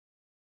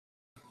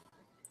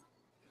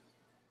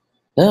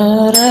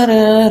Da, da,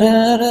 da,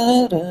 da,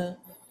 da, da.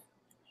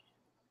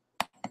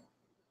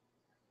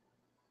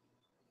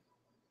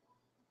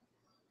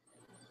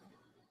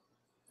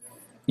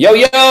 Yo,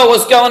 yo,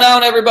 what's going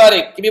on,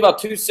 everybody? Give me about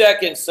 2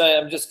 seconds.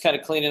 I'm just kind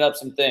of cleaning up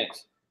some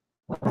things.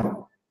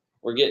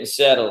 We're getting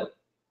settled.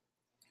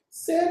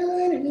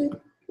 Settling in,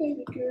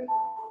 baby girl.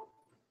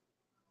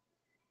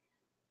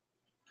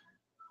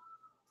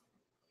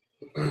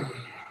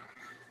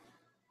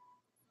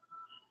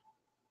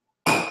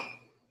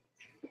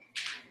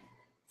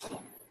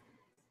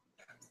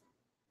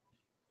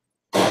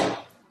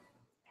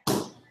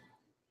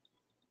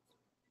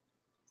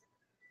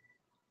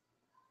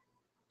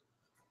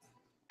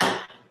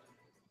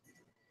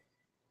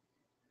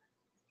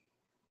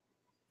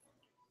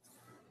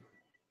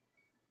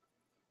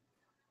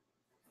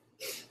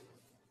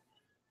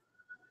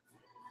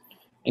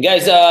 And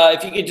guys,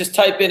 if you could just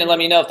type in and let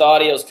me know if the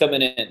audio is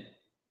coming in,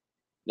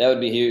 that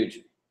would be huge.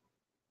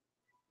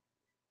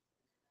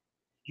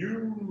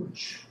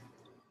 Huge.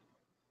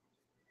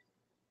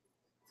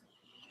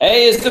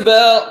 Hey,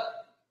 Isabel.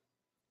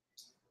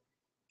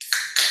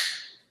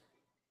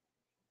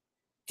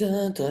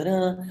 Dun, dun,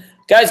 dun.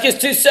 Guys,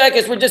 just 2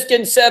 seconds. We're just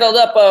getting settled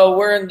up.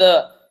 We're in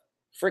the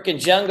freaking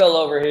jungle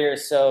over here,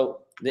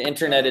 so the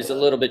internet is a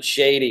little bit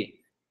shady.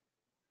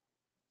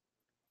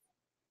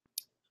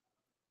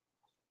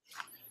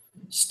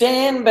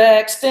 Stand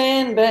back,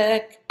 stand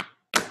back.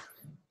 Is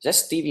that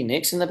Stevie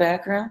Nicks in the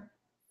background?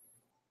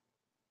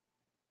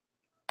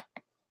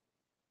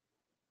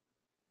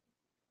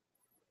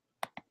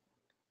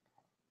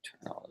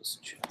 Turn all this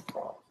junk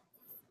off.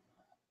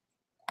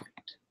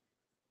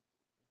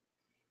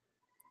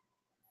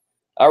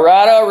 All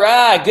right, all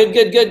right. Good,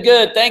 good, good,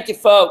 good. Thank you,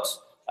 folks.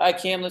 All right,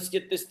 Cam, let's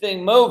get this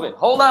thing moving.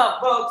 Hold on,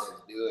 folks.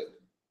 Let's do it.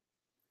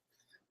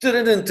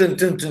 Dun, dun, dun,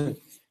 dun, dun.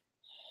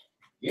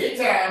 Good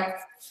time.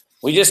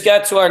 We just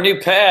got to our new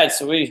pad,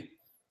 so did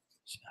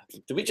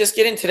we just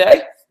get in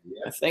today?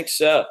 Yeah. I think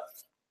so.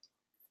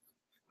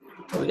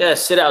 We gotta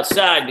sit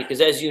outside because,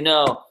 as you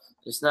know,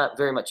 there's not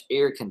very much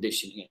air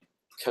conditioning in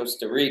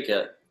Costa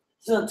Rica.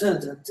 Dun,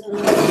 dun, dun,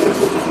 dun.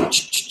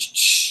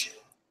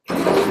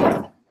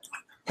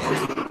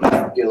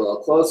 Get a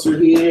little closer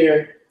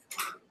here.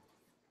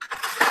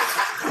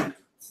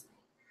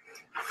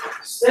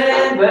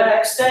 Stand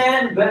back,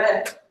 stand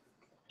back.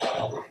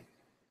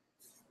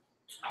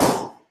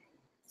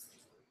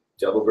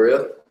 Double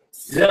brew.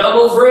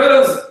 Double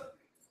brews.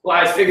 Well,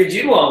 I figured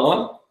you'd want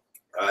one.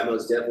 I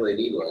most definitely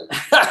need one.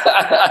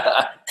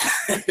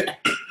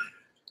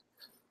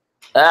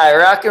 All right,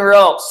 rock and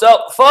roll.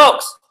 So,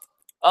 folks,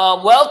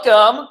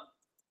 welcome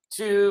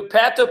to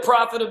Path to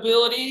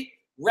Profitability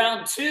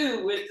round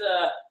 2 with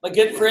my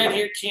good friend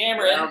here,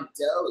 Cameron. Round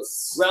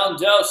dose. Round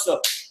dose. So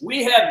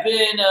we have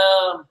been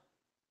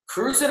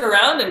cruising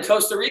around in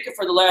Costa Rica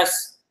for the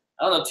last,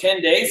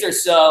 10 days or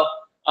so,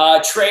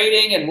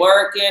 trading and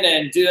working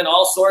and doing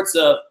all sorts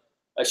of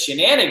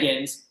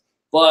shenanigans.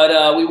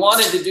 But we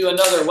wanted to do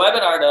another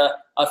webinar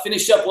to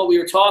finish up what we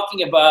were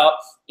talking about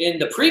in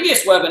the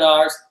previous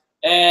webinars,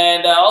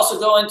 and also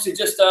go into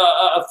just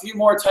a few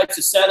more types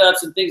of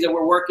setups and things that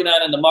we're working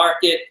on in the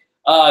market.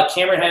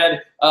 Cameron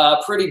had a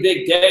pretty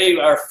big day,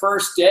 our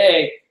first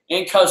day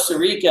in Costa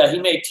Rica. He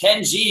made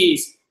 10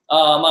 G's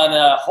on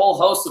a whole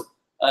host of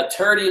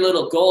dirty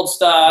little gold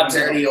stocks.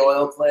 Dirty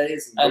oil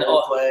plays and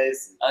gold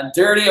plays. On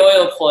dirty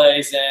oil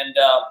plays, and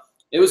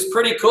it was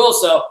pretty cool.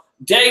 So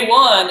day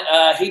 1,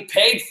 he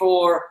paid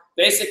for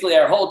basically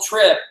our whole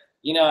trip.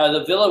 You know,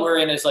 the villa we're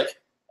in is like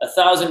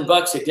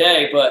 $1,000 a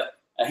day, but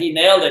he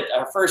nailed it.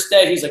 Our first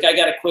day, he's like, "I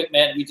gotta quit,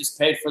 man. We just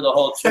paid for the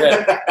whole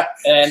trip."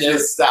 And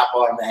just stop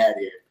on the head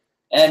here.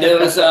 And it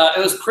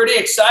was pretty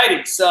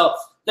exciting. So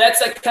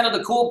that's like kind of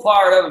the cool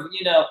part of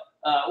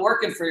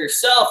working for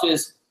yourself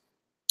is.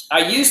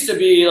 I used to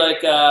be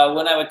like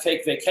when I would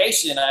take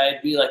vacation,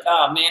 I'd be like,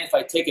 "Oh man, if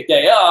I take a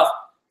day off,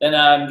 then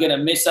I'm gonna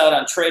miss out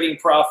on trading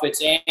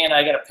profits and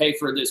I gotta pay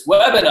for this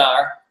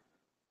webinar."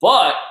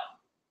 But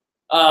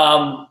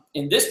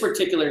in this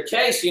particular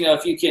case,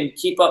 if you can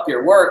keep up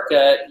your work,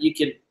 you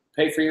can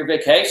pay for your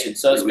vacation.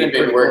 So we've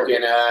been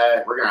working,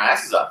 working our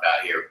asses off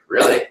out here,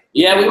 really.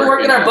 Yeah, we've been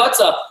working our butts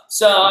up.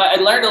 So I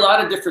learned a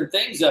lot of different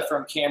things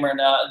from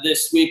Cameron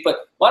this week.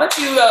 But why don't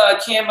you,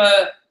 Cam,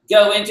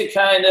 go into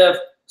kind of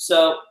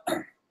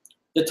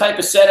the type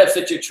of setups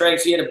that you're trading.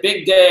 So you had a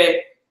big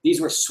day. These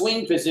were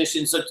swing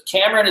positions. So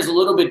Cameron is a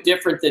little bit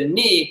different than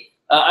me.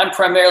 I'm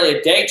primarily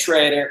a day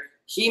trader.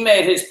 He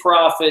made his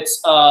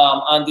profits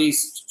on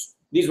these.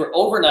 These were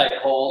overnight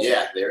holds.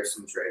 Yeah, there's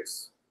some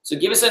trades. So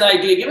give us an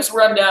idea. Give us a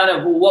rundown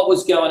of what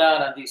was going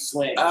on these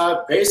swings.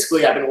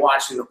 Basically, I've been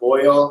watching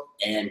oil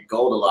and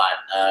gold a lot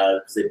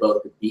because they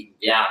both have beaten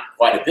down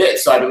quite a bit.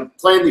 So I've been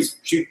playing these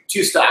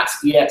two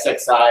stocks,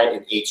 EXXI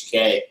and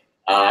HK.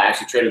 I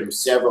actually traded them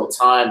several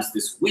times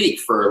this week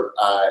for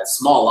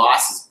small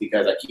losses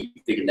because I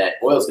keep thinking that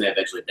oil is going to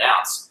eventually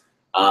bounce.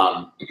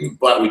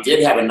 But we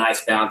did have a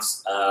nice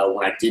bounce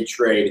when I did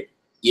trade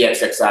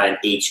EXXI and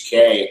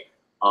HK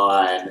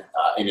on,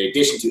 in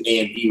addition to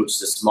AMB, which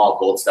is a small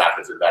gold stock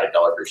that's about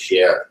 $1 per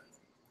share.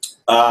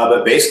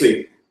 But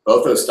basically,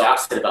 Both those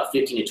stocks had about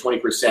 15 to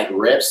 20%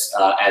 rips,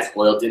 as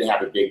oil did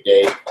have a big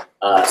day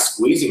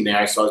squeezing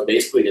there. So I was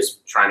basically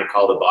just trying to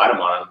call the bottom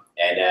on them,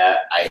 and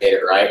I hit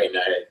it right, and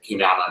it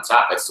came out on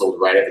top. I sold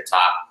right at the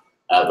top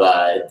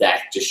of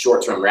that just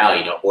short-term rally.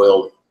 You know,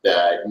 oil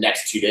the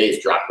next 2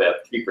 days dropped about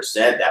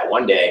 3% that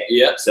one day.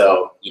 Yeah.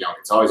 So, you know,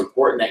 it's always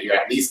important that you're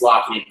at least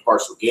locking in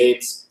partial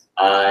gains.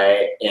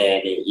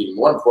 And even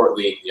more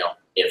importantly, you know,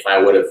 if I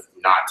would have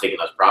not taken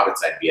those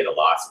profits, I'd be at a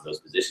loss in those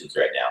positions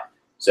right now.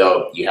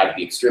 So you have to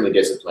be extremely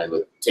disciplined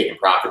with taking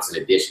profits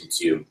in addition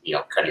to, you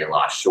know, cutting your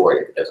loss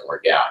short if it doesn't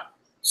work out.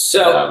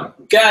 So,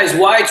 guys,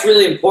 why it's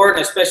really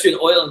important, especially in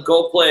oil and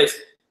gold plays,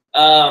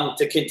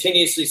 to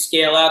continuously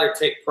scale out or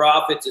take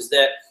profits is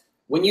that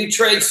when you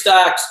trade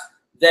stocks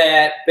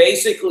that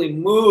basically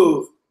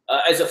move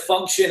as a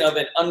function of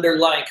an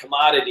underlying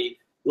commodity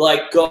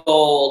like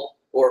gold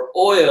or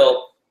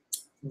oil,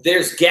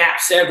 there's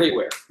gaps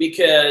everywhere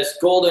because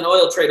gold and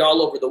oil trade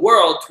all over the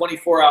world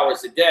 24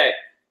 hours a day.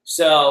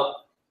 So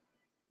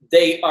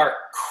they are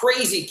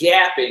crazy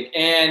gapping,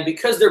 and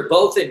because they're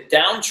both in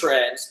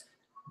downtrends,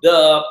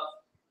 the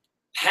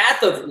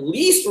path of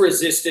least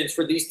resistance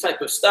for these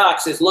type of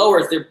stocks is lower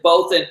as they're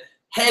both in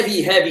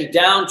heavy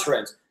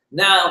downtrends.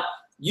 Now,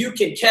 you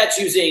can catch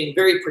using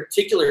very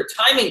particular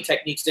timing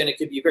techniques, and it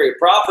could be very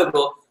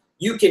profitable.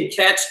 You can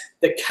catch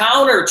the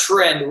counter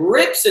trend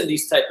rips in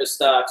these type of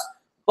stocks,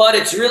 but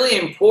it's really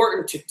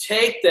important to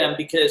take them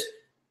because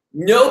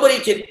nobody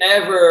can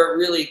ever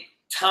really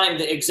time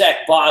the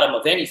exact bottom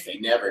of anything.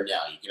 You never know.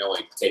 You can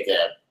only take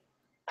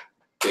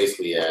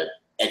basically a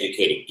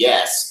educated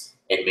guess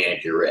and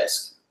manage your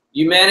risk.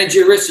 You manage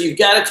your risk. So you've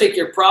got to take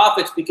your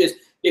profits because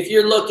if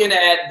you're looking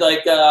at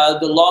like the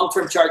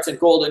long-term charts in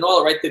gold and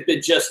oil, right, they've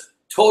been just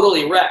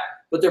totally wrecked,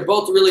 but they're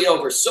both really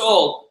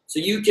oversold. So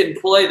you can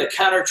play the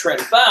counter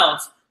trend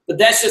bounce, but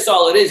that's just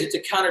all it is. It's a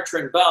counter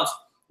trend bounce.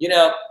 You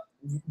know,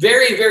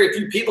 very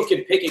few people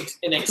can pick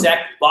an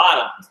exact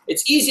bottom.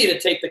 It's easy to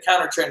take the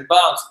counter trend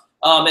bounce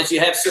as you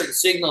have certain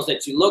signals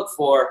that you look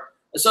for.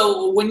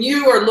 So when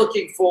you are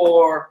looking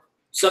for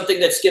something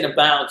that's going to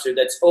bounce or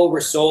that's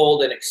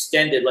oversold and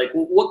extended, like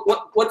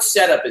what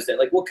setup is that?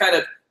 Like what kind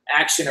of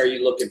action are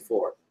you looking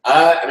for?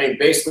 I mean,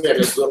 basically, I'm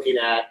just looking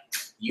at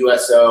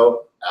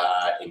USO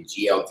and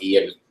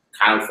GLD and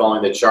kind of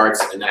following the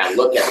charts, and then I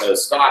look at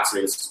those stocks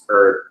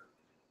or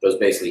those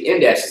basically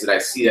indexes, and I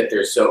see that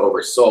they're so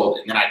oversold,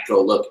 and then I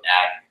go look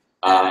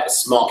at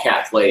small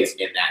cap plays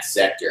in that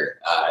sector.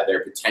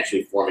 They're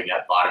potentially forming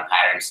up bottom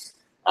patterns,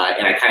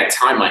 and I kind of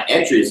time my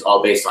entries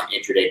all based on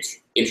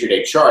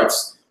intraday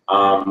charts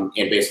and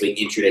basically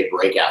intraday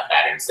breakout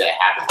patterns that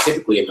happen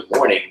typically in the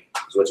morning,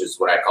 which is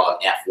what I call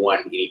an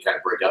F1, any kind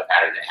of breakout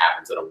pattern that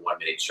happens on a 1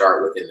 minute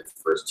chart within the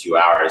first 2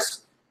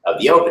 hours of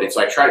the open. And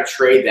so I try to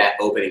trade that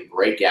opening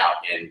breakout,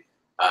 and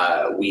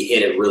we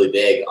hit it really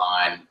big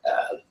on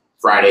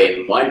Friday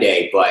and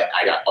Monday, but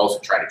I also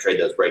trying to trade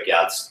those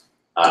breakouts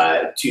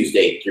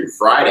Tuesday through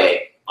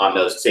Friday on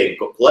those same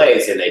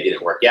plays, and they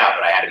didn't work out,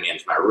 but I had to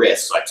manage my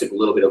risk. So I took a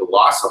little bit of a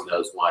loss on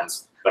those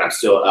ones, but I'm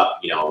still up,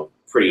 you know,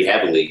 pretty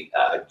heavily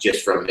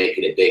just from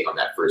making it big on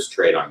that first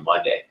trade on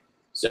Monday.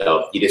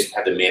 So you just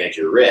have to manage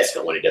your risk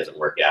on when it doesn't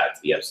work out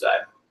to the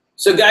upside.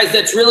 So guys,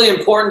 that's really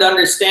important to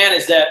understand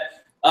is that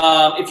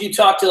if you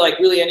talk to like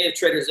really any of the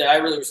traders that I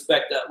really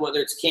respect, whether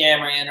it's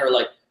Cameron or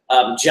like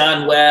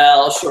John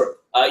Welsh or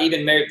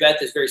even Mary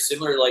Beth is very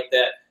similar like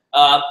that.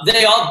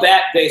 They all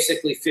bet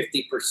basically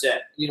 50%.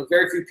 You know,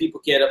 very few people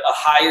get a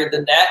higher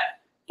than that.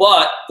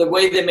 But the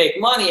way they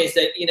make money is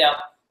that, you know,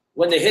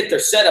 when they hit their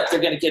setup, they're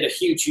going to get a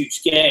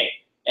huge gain.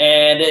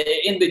 And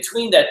in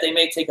between that, they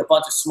may take a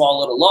bunch of small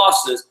little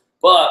losses.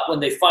 But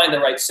when they find the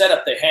right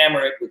setup, they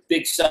hammer it with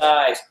big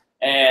size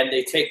and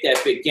they take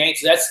that big gain.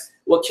 So that's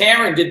what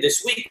Cameron did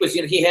this week was,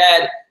 you know, he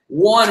had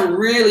one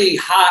really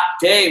hot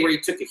day where he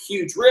took a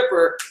huge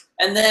ripper,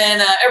 and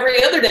then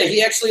every other day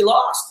he actually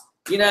lost.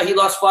 You know, he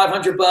lost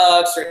 $500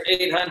 or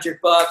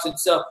 $800, and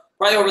so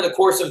probably over the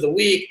course of the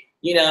week,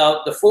 you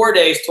know, the 4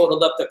 days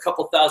totaled up to a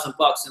couple $1,000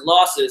 in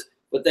losses,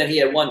 but then he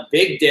had one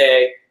big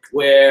day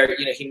where,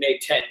 you know, he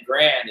made 10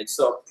 grand, and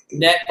so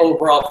net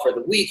overall for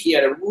the week, he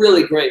had a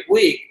really great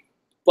week.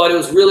 But it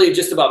was really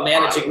just about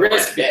managing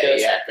risk.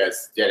 Because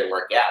it didn't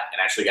work out and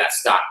actually got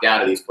stocked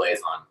out of these plays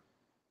on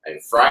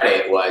Friday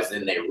it was,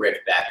 then they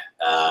ripped back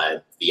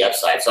the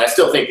upside. So I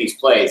still think these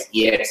plays,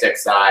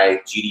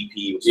 EXXI,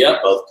 GDP, which we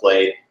both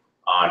played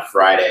on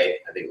Friday,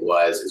 I think it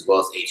was, as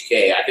well as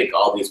HK, I think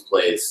all these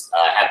plays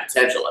have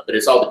potential, but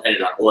it's all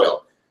dependent on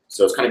oil.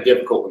 So it's kind of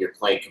difficult when you're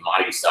playing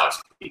commodity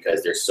stocks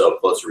because they're so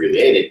closely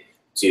related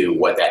to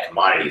what that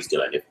commodity is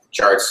doing. If the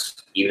charts,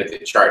 even if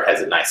the chart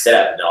has a nice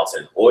setup and then all of a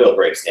sudden oil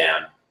breaks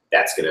down,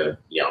 that's going to,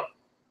 you know,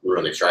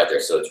 ruin the chart there.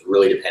 So it's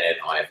really dependent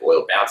on if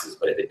oil bounces.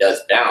 But if it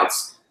does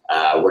bounce,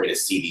 we're going to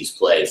see these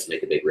plays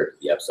make a big rip to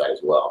the upside as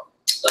well.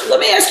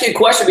 Let me ask you a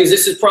question, because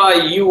this is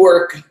probably, you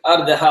work out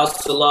of the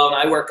house alone.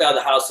 I work out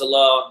of the house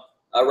alone.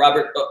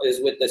 Robert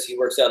is with us. He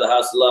works out of the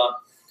house alone.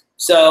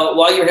 So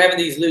while you're having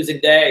these losing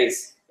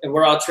days and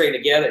we're all trading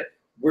together,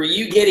 were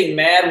you getting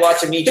mad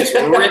watching me just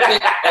rip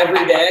it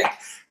every day?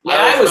 Yeah,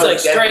 I was like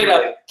straight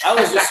up. I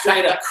was just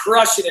straight up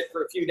crushing it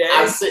for a few days.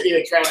 I was sitting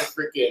here trying to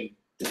freaking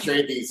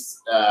trade these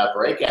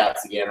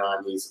breakouts again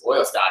on these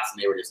oil stocks,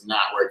 and they were just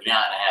not working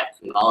out. And I have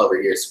Kunal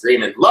over here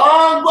screaming,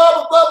 long, blah,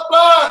 blah, blah,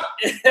 blah,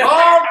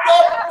 long,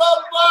 blah,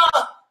 blah,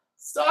 blah,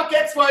 stock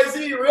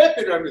XYZ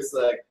ripping. I'm just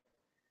like,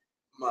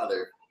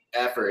 mother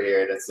effer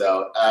here. And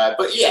so,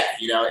 but yeah,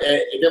 you know,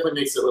 it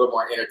definitely makes it a little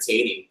more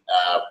entertaining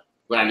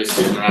when I'm just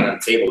sitting around on a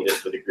table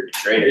just with a group of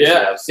traders. Yeah.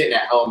 You know, sitting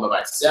at home by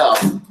myself,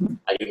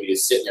 I can be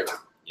just sitting there,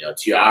 you know,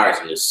 2 hours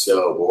and just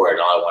so bored.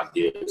 And all I want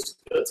to do is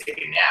go take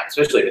a nap,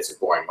 especially if it's a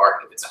boring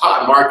market. If it's a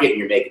hot market and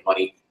you're making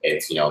money,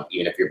 it's, you know,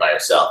 even if you're by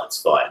yourself,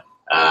 it's fun.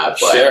 But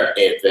Sure.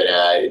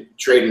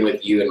 Trading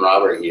with you and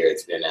Robert here,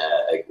 it's been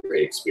a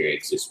great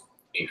experience, just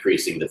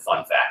increasing the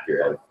fun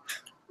factor of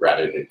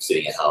rather than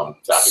sitting at home.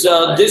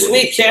 So this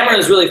week, Cameron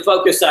is really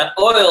focused on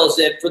oils.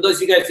 And for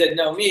those of you guys that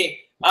know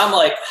me, I'm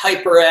like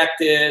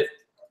hyperactive,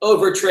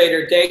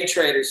 overtrader, day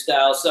trader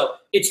style. So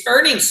it's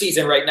earnings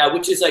season right now,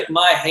 which is like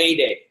my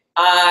heyday.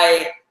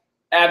 I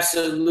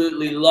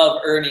absolutely love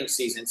earnings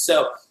season.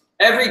 So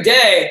every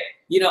day,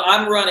 you know,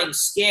 I'm running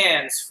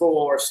scans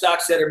for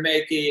stocks that are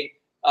making,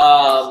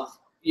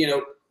 you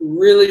know,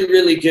 really,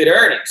 really good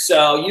earnings.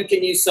 So you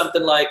can use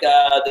something like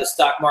the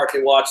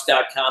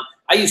stockmarketwatch.com.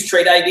 I use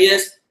Trade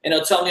Ideas, and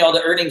it'll tell me all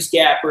the earnings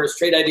gappers.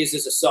 Trade Ideas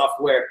is a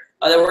software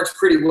that works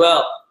pretty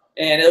well.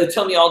 And it'll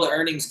tell me all the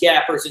earnings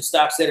gappers and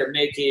stocks that are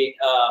making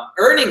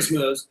earnings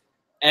moves.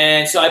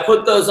 And so I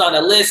put those on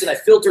a list, and I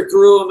filter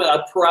through them, and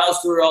I browse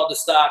through all the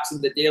stocks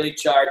in the daily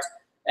charts.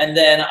 And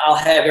then I'll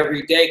have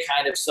every day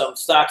kind of some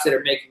stocks that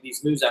are making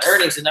these moves on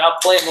earnings, and I'll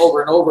play them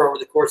over and over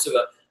the course of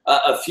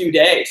a few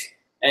days.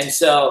 And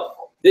so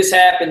this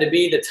happened to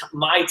be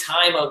my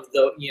time of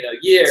the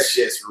year. It's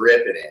just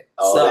ripping it.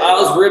 So I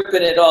was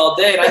ripping it all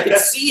day, and I could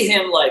see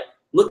him like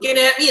looking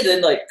at me, and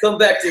then like come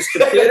back to his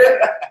computer.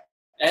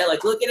 And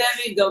like looking at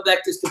me and going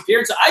back to his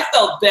computer. So I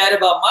felt bad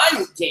about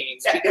my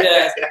games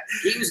because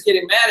he was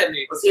getting mad at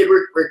me. Well, see,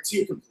 we're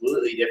two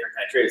completely different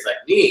kind of traders. Like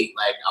me,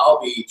 like I'll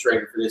be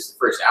trading for this the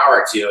first hour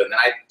or two, and then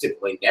I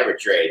typically never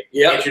trade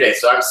intraday.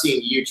 So I'm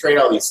seeing you trade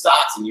all these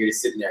stocks, and you're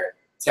just sitting there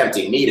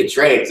tempting me to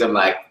trade because I'm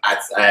like, I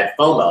had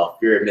FOMO,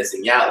 fear of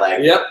missing out.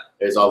 Like,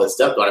 there's all this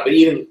stuff going on. But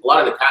even a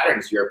lot of the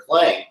patterns you're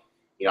playing,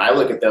 you know, I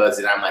look at those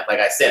and I'm like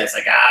I said, it's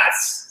like,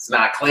 it's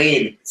not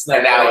clean. It's not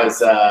and clean. That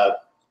was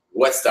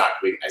what stock?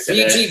 I said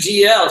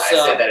VGGL. I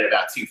said that at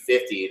about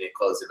 $2.50, and it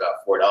closed at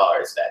about $4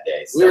 that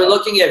day. So. We were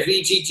looking at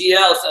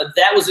VGGL. So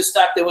that was a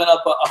stock that went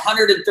up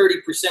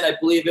 130%. I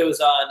believe it was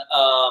on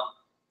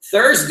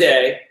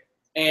Thursday.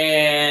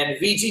 And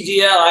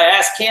VGGL, I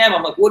asked Cam,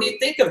 I'm like, what do you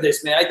think of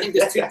this, man? I think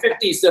this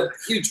 250 is a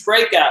huge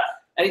breakout.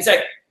 And he's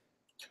like,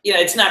 yeah,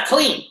 it's not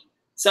clean.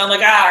 So I'm like,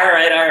 all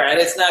right,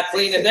 it's not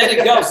clean. And then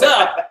it goes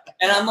up,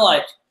 and I'm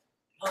like,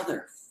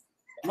 mother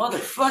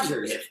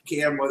fudgers. If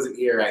Cam wasn't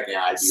here right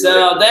now, I'd be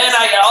so then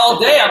all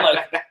day I'm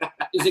like,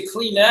 is it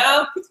clean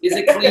now? Is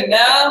it clean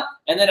now?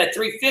 And then at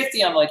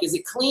 350, I'm like, is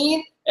it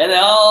clean? And then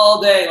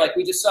all day, like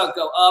we just saw it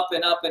go up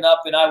and up and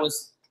up, and I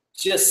was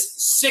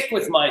just sick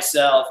with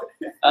myself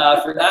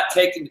for not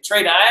taking the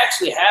trade. I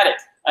actually had it.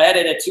 I had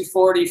it at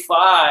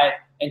 245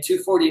 and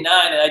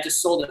 249, and I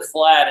just sold it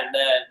flat, and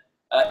then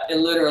it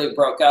literally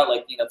broke out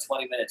like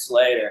 20 minutes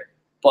later.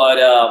 But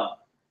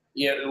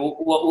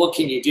what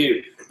can you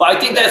do? But I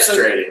think that's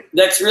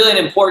really an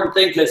important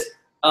thing because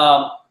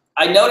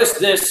I noticed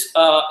this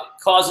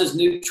causes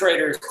new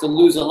traders to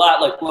lose a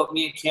lot, like what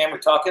me and Cam were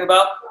talking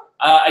about.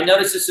 I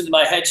noticed this in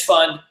my hedge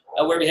fund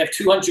where we have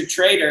 200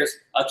 traders.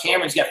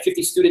 Cameron's got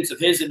 50 students of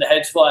his in the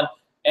hedge fund,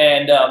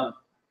 and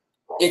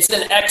it's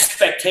an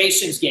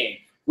expectations game,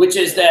 which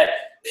is that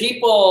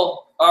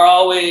people are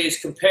always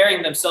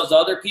comparing themselves to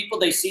other people.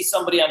 They see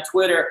somebody on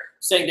Twitter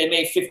saying they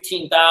made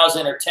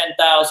 15,000 or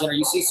 10,000, or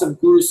you see some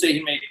guru say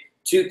he made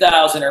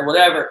 2,000 or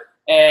whatever,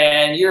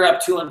 and you're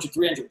up 200,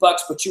 300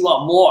 bucks, but you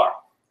want more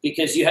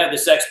because you have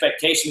this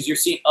expectations. You're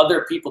seeing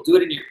other people do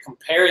it, and you're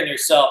comparing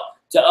yourself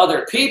to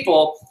other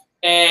people,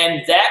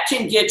 and that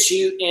can get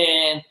you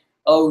in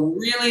a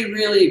really,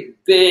 really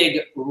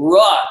big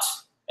rut,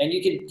 and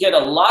you can get a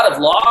lot of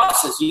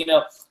losses.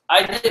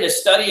 I did a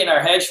study in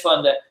our hedge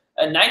fund that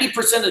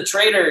 90% of the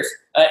traders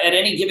at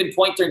any given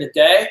point during the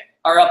day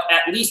are up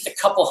at least a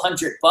couple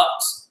 $100,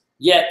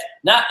 yet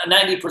not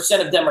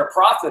 90% of them are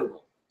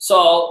profitable.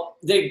 So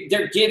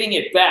they're giving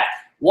it back.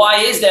 Why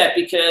is that?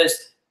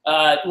 Because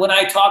when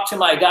I talk to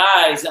my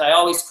guys, and I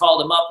always call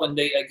them up when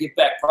they give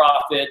back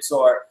profits,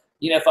 or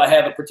if I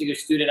have a particular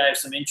student I have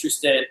some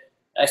interest in,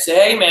 I say,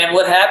 hey man,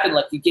 what happened?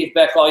 Like you gave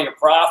back all your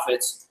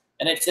profits.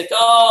 And it's like,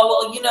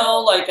 oh,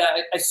 well, like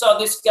I saw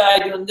this guy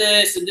doing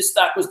this, and this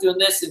stock was doing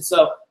this, and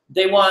so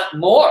they want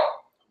more.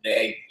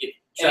 They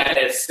try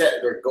to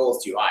set their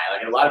goals too high.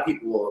 Like a lot of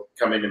people will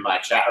come into my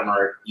chat room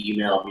or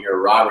email me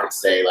or Robert and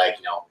say, like,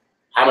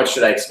 how much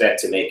should I expect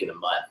to make in a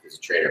month as a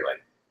trader?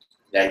 Like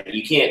that,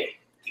 you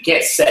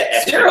can't set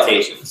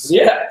expectations.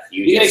 Zero. Yeah,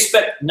 you can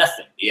expect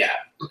nothing. Yeah,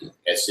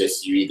 it's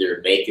just you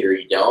either make it or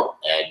you don't,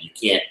 and you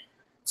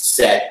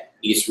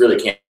just really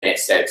can't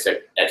set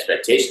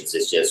expectations.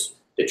 It's just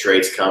the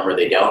trades come or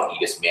they don't. You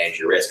just manage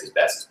your risk as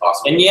best as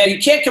possible. And yeah, you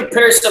can't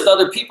compare yourself to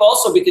other people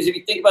also, because if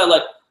you think about it,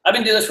 like, I've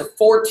been doing this for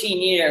 14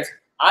 years.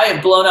 I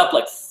have blown up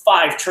like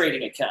 5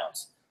 trading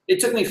accounts. It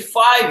took me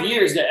 5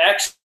 years to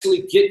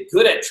actually get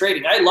good at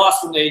trading. I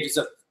lost from the ages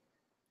of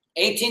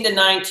 18 to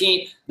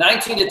 19,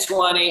 19 to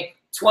 20,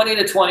 20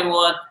 to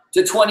 21,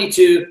 to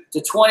 22,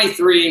 to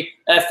 23.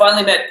 And I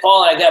finally met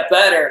Paul and I got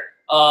better.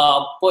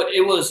 But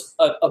it was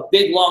a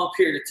big, long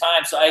period of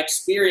time. So I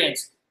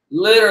experienced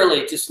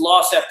literally just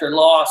loss after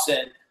loss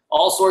and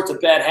all sorts of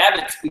bad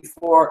habits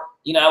before,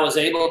 you know, I was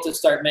able to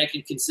start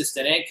making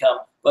consistent income.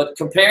 But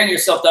comparing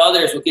yourself to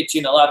others will get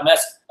you in a lot of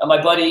mess.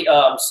 My buddy,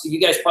 you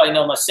guys probably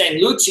know him,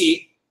 Sang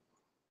Lucci.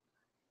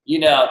 You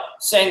know,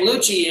 Sang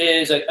Lucci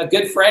is a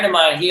good friend of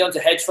mine. He owns a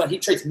hedge fund. He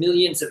trades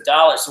millions of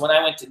dollars. So when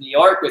I went to New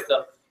York with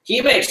him, he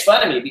makes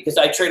fun of me because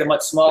I trade a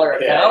much smaller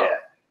account. Yeah.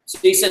 So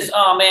he says,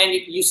 "Oh man,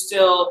 you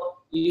still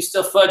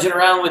fudging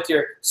around with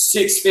your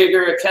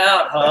 6-figure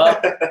account,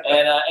 huh?"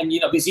 and you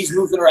know, because he's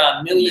moving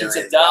around millions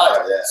of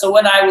dollars. Yeah. So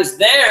when I was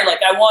there,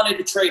 like, I wanted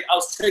to trade. I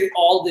was trading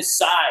all this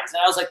size, and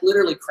I was like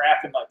literally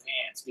crapping my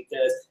pants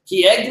because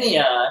he egged me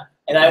on,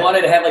 and I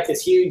wanted to have like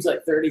this huge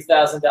like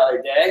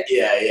 $30,000 day.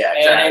 Yeah, yeah.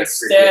 And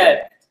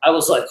instead, I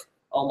was like,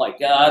 "Oh my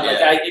God!"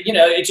 Yeah. Like you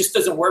know, it just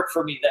doesn't work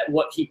for me that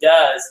what he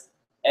does.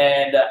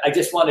 And I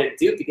just wanted to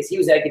do it because he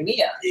was egging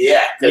me on.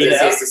 Yeah, because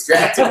it's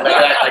distracting.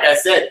 like I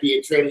said,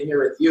 being trading here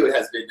with you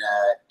has been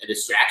a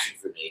distraction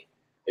for me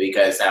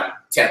because I'm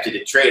tempted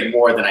to trade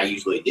more than I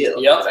usually do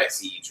because I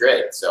see you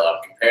trade. So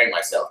I'm comparing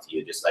myself to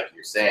you, just like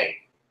you're saying,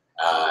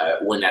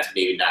 when that's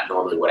maybe not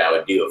normally what I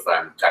would do if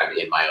I'm kind of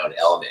in my own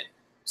element.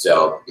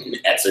 So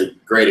that's a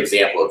great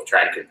example of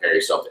trying to compare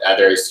yourself to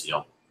others. You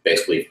know,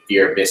 basically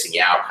fear of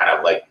missing out, kind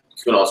of like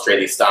you can always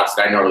trade these stocks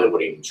that I normally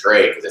wouldn't even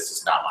trade because it's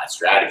just not my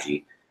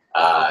strategy.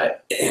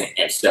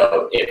 And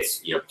so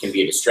it's, you know, can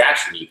be a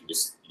distraction. You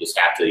just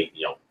have to,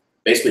 you know,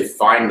 basically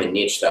find the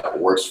niche that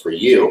works for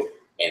you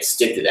and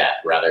stick to that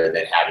rather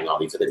than having all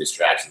these other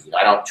distractions. You know,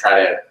 I don't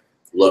try to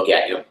look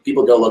at, you know,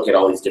 people go look at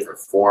all these different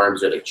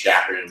forums or the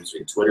chat rooms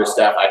and Twitter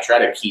stuff. I try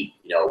to keep,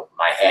 you know,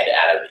 my head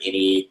out of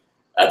any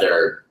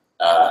other,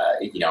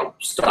 you know,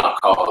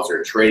 stock calls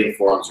or trading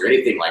forums or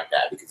anything like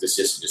that because it's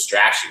just a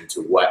distraction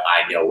to what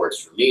I know works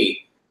for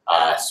me.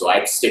 So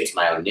I stick to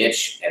my own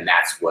niche, and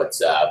that's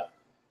what's,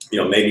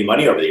 you know, made me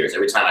money over the years.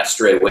 Every time I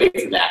stray away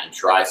from that and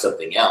try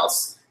something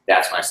else,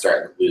 that's when I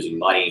start losing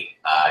money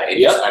and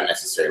just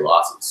unnecessary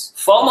losses.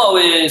 FOMO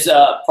is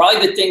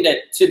probably the thing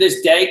that to this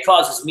day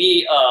causes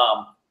me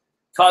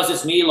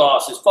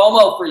losses.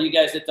 FOMO, for you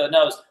guys that don't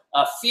know, is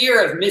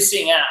fear of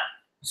missing out.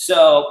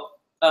 So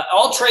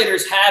all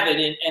traders have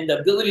it, and the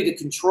ability to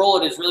control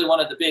it is really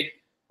one of the big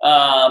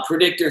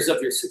predictors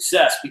of your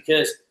success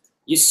because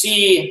you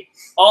see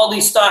all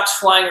these stocks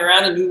flying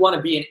around and you want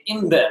to be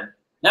in them.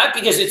 Not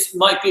because it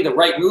might be the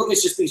right move,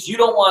 it's just because you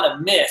don't want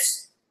to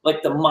miss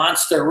like the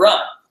monster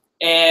run.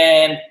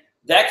 And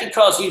that can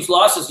cause huge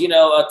losses. You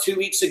know, 2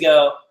 weeks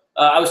ago,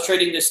 I was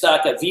trading this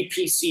stock at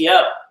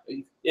VPCO.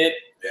 It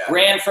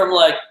ran from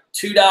like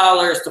 $2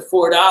 to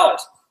 $4.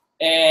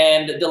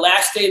 And the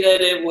last day that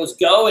it was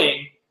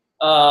going,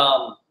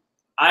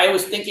 I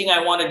was thinking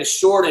I wanted to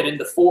short it in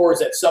the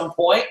 4s at some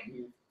point.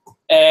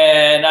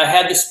 And I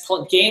had this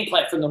game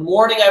plan from the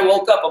morning I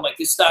woke up. I'm like,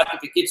 this stock,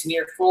 if it gets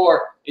near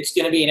 4, it's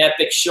going to be an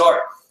epic short.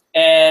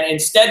 And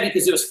instead,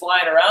 because it was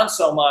flying around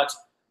so much,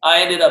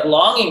 I ended up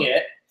longing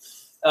it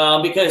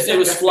because it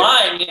was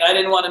flying. And I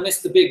didn't want to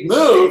miss the big move.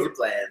 Change your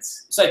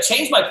plans. So I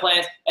changed my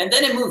plans, and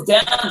then it moved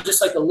down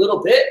just like a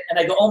little bit. And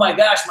I go, oh my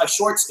gosh, my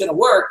short's going to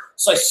work.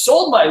 So I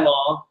sold my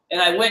long,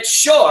 and I went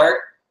short,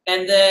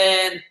 and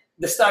then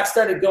the stock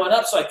started going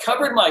up. So I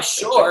covered my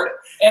short,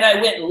 and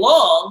I went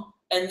long.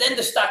 And then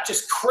the stock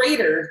just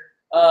cratered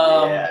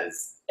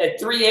at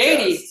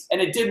 380,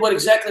 and it did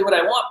exactly what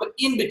I want. But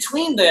in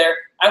between there,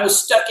 I was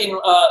stuck in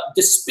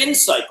the spin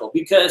cycle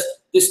because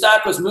the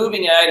stock was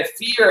moving, and I had a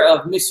fear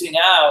of missing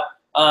out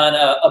on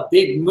a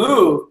big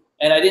move,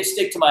 and I didn't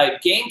stick to my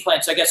game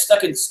plan. So I got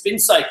stuck in the spin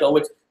cycle,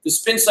 which the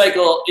spin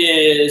cycle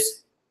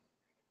is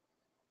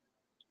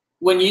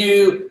when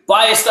you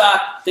buy a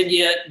stock, then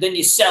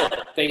you sell it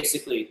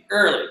basically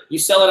early. You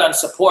sell it on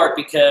support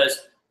because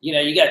you know,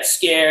 you got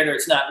scared or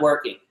it's not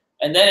working.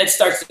 And then it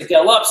starts to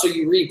go up, so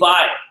you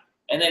rebuy it.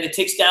 And then it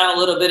ticks down a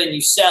little bit and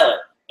you sell it.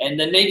 And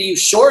then maybe you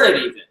short it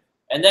even.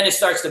 And then it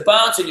starts to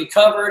bounce and you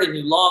cover it and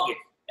you long it.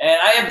 And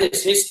I have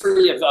this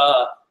history of,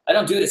 I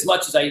don't do it as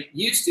much as I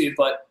used to,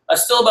 but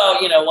still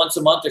about, you know, once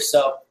a month or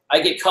so, I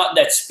get caught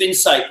in that spin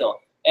cycle.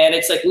 And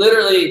it's like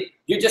literally,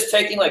 you're just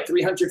taking like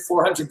 $300,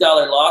 $400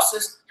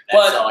 losses.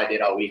 That's all I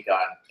did all week on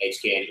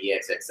HK and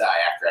EXXI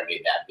after I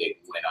made that big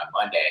win on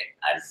Monday.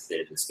 I just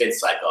did the spin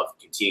cycle of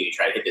continue to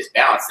try to hit this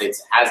balance. It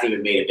hasn't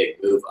even made a big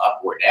move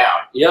up or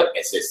down. Yep.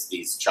 It's just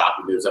these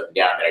choppy moves up and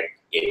down that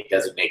it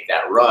doesn't make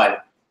that run.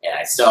 And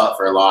I sell it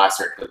for a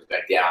loss or it comes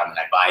back down and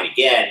I buy it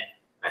again.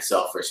 And I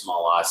sell it for a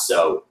small loss.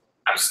 So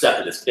I'm stuck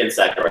in the spin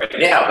cycle right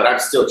now, but I'm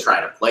still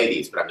trying to play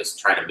these, but I'm just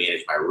trying to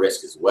manage my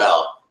risk as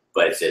well.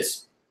 But it's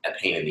just a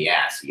pain in the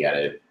ass. You got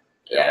to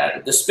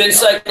Yeah. The spin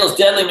cycle is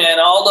deadly, man.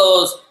 All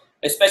those,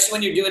 especially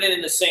when you're doing it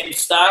in the same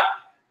stock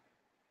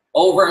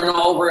over and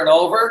over and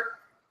over,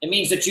 it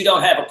means that you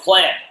don't have a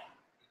plan.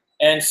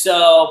 And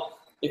so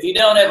if you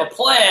don't have a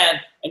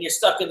plan and you're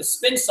stuck in the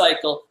spin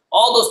cycle,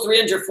 all those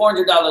 $300,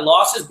 $400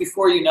 losses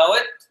before you know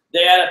it,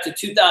 they add up to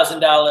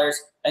 $2,000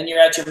 and you're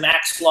at your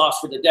max loss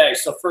for the day.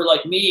 So for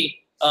like me,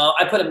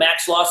 I put a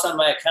max loss on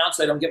my account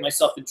so I don't get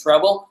myself in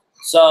trouble.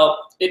 So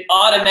it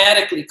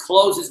automatically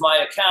closes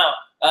my account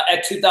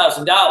at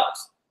 $2,000.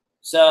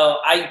 So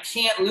I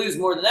can't lose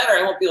more than that or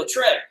I won't be able to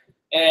trade.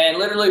 And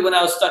literally when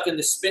I was stuck in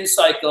the spin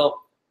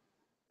cycle,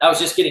 I was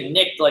just getting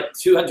nicked like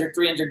 $200,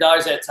 $300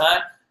 at a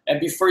time. And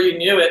before you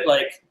knew it,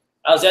 like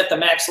I was at the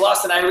max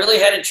loss and I really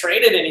hadn't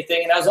traded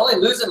anything. And I was only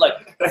losing like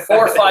 4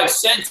 or 5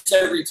 cents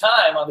every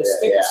time on this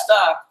stupid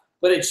stock,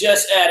 but it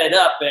just added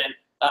up. And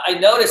I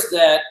noticed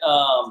that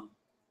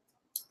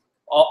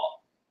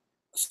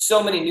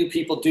so many new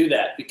people do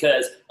that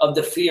because of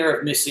the fear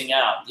of missing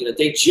out. You know,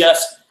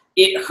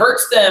 it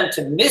hurts them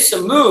to miss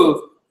a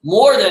move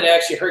more than it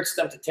actually hurts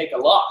them to take a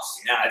loss.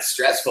 Now it's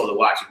stressful to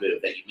watch a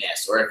move that you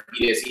miss, or if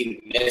you just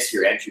even miss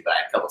your entry by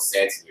a couple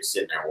cents and you're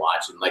sitting there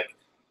watching. Like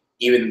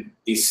even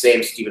these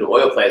same stupid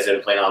oil plays that have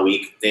been playing all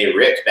week, they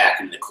ripped back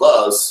into the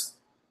close,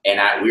 and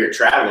we were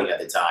traveling at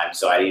the time,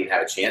 so I didn't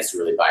have a chance to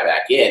really buy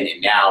back in.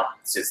 And now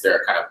since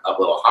they're kind of up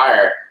a little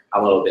higher,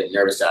 I'm a little bit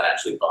nervous about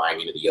actually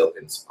buying into the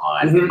opens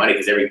on money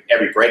because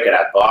every breakout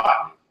I've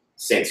bought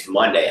since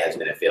Monday has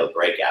been a failed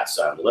breakout.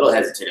 So I'm a little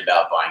hesitant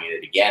about buying in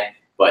it again,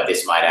 but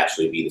this might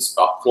actually be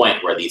the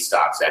point where these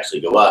stocks actually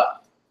go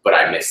up, but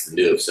I missed the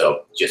move.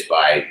 So just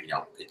by,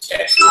 potentially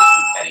a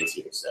few pennies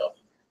here. So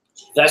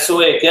that's the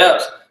way it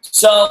goes.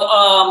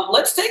 So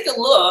let's take a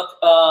look.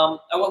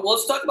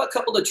 Let's talk about a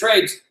couple of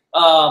trades.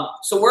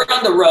 So we're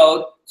on the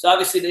road. So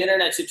obviously the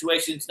internet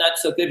situation is not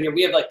so good here.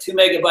 We have like 2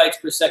 megabytes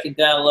per second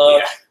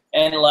download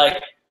and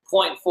like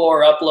 0.4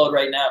 upload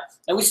right now.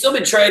 And we've still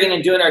been trading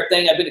and doing our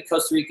thing. I've been to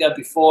Costa Rica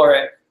before,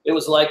 and it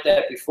was like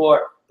that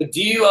before. But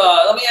do you?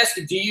 Let me ask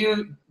you: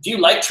 do you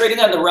like trading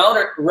on the road,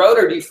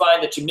 or do you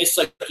find that you miss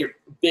like your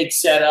big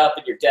setup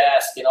and your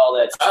desk and all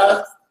that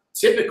stuff?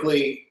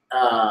 Typically,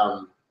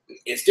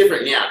 it's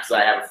different now because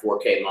I have a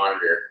 4K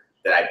monitor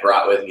that I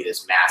brought with me.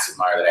 This massive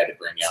monitor that I had to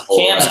bring out.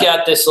 Cam's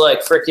got this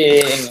like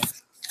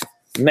freaking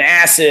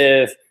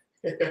massive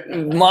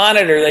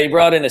monitor that he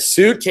brought in a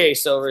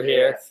suitcase over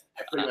here.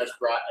 I pretty much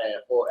brought a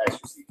whole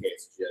extra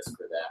suitcase just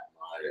for that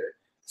monitor.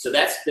 So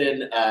that's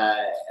been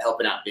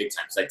helping out big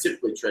time. So I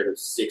typically trade with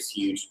 6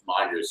 huge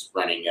monitors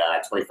running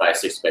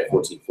 2560 by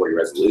 1440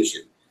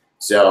 resolution.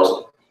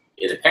 So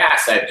in the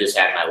past, I've just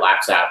had my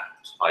laptop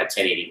on a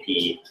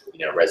 1080p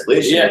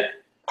resolution,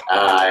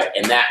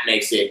 and that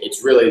makes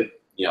it's really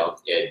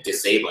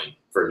disabling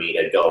for me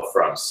to go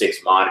from 6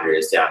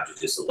 monitors down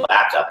to just a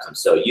laptop. I'm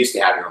so used to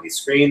having all these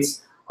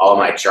screens. All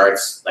my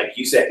charts, like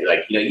you said,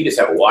 you just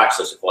have a watch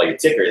list of all your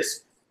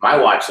tickers. My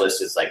watch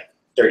list is like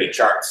 30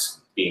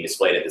 charts being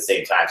displayed at the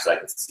same time so I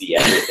can see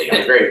everything.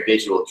 I'm a very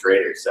visual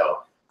trader,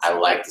 so I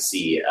like to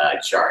see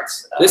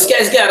charts. This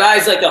guy's got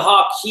eyes like a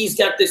hawk. He's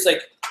got this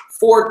like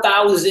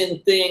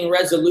 4,000 thing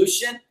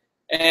resolution,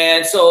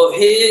 and so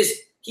he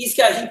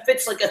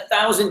fits like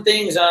 1,000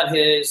 things on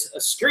his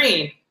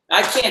screen.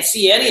 I can't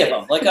see any of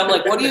them. Like I'm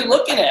like, what are you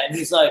looking at? And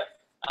he's like,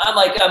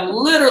 I'm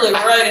literally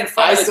right in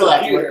front of the computer. I still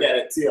have to look at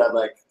it too. I'm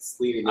like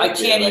sleeping. I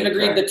can't even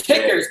read the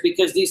tickers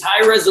because these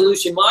high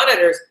resolution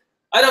monitors,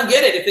 I don't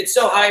get it. If it's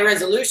so high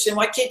resolution,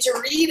 why can't you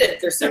read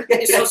it?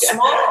 Everything is so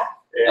small.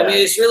 I mean,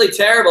 it's really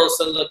terrible.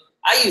 So look,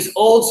 I use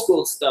old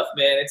school stuff,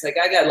 man. It's like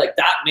I got like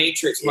dot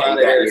matrix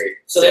monitors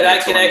so that I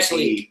can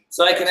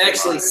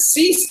actually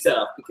see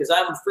stuff because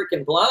I'm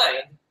freaking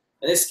blind.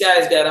 And this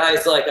guy's got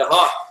eyes like a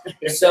hawk.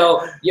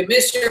 So you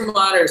miss your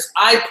monitors.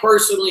 I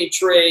personally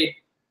trade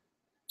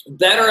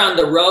better on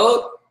the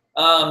road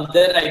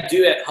than I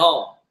do at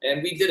home.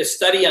 And we did a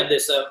study on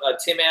this.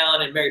 Tim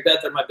Allen and Mary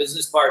Beth are my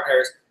business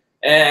partners.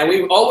 And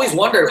we always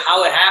wondered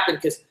how it happened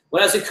because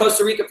when I was in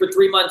Costa Rica for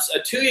 3 months,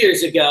 2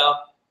 years ago,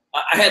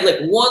 I had like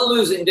 1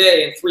 losing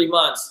day in 3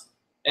 months.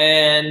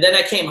 And then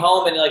I came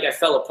home and like I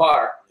fell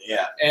apart.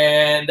 Yeah.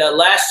 And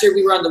last year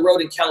we were on the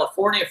road in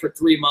California for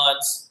 3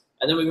 months.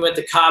 And then we went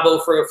to Cabo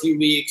for a few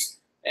weeks.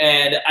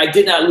 And I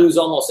did not lose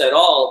almost at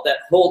all. That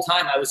whole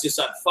time I was just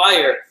on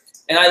fire.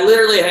 And I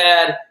literally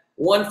had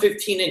one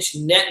 15-inch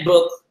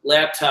netbook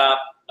laptop,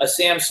 a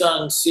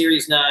Samsung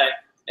Series 9,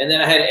 and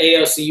then I had an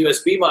AOC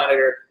USB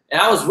monitor,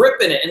 and I was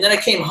ripping it. And then I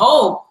came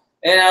home,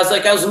 and I was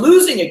like, I was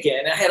losing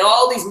again. I had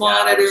all these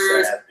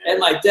monitors and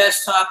my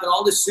desktop and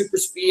all this super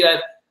speed.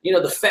 I,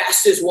 the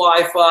fastest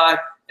Wi-Fi,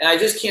 and I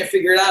just can't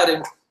figure it out.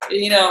 And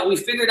we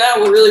figured out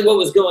what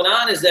was going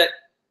on is that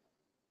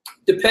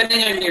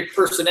depending on your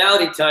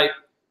personality type,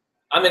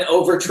 I'm an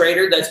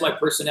overtrader. That's my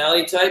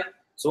personality type.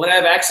 So when I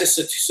have access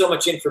to so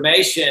much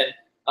information,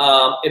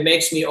 it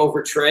makes me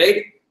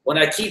overtrade. When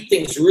I keep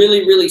things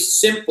really, really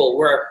simple,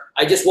 where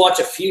I just watch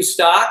a few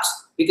stocks,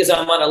 because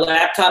I'm on a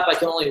laptop, I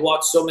can only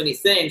watch so many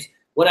things.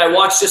 When I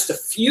watch just a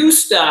few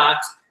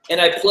stocks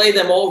and I play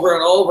them over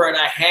and over and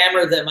I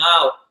hammer them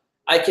out,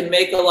 I can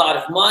make a lot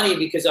of money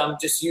because I'm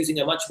just using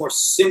a much more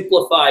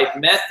simplified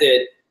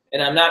method,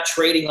 and I'm not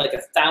trading like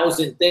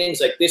 1,000 things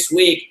like this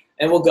week.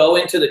 And we'll go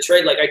into the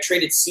trade. Like I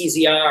traded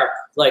CZR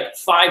like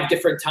 5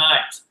 different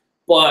times,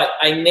 but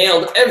I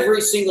nailed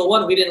every single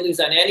one. We didn't lose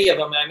on any of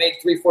them. I made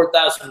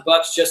 $3,000–4,000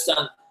 bucks just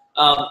on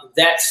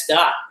that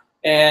stock.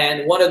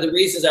 And one of the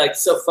reasons I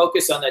so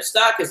focus on that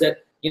stock is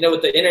that, you know,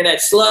 with the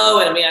internet slow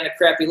and me on a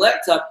crappy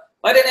laptop,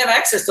 I didn't have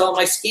access to all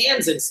my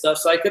scans and stuff,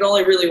 so I could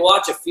only really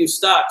watch a few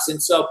stocks.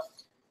 And so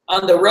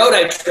on the road,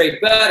 I trade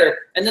better.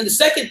 And then the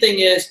second thing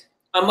is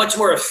I'm much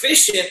more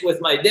efficient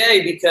with my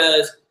day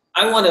because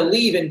I want to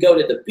leave and go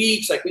to the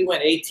beach. Like we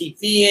went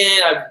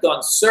ATVing, I've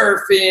gone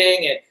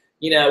surfing, and,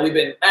 you know, we've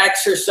been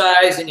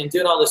exercising and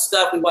doing all this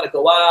stuff. We want to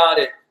go out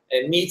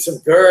and meet some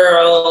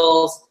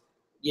girls.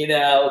 You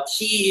know,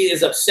 he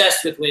is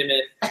obsessed with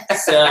women.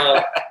 So,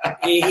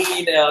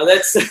 you know,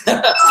 that's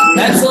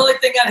the only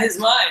thing on his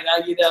mind.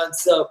 You know, and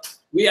so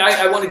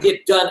I want to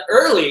get done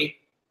early,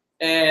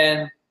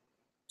 and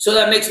so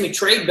that makes me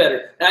trade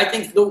better. And I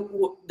think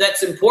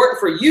that's important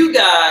for you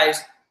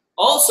guys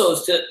also,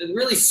 is to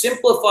really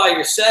simplify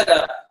your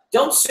setup.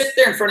 Don't sit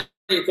there in front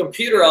of your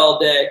computer all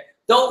day.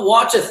 Don't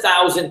watch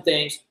 1,000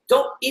 things.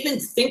 Don't even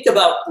think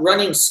about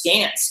running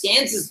scans.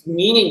 Scans is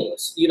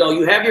meaningless. You know,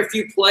 you have your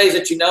few plays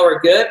that you know are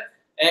good,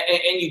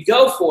 and you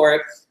go for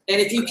it.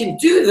 And if you can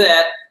do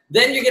that,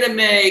 then you're going to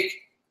make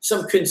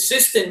some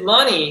consistent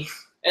money.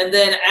 And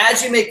then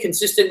as you make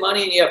consistent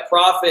money and you have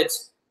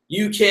profits,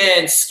 you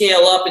can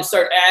scale up and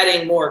start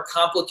adding more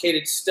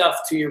complicated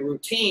stuff to your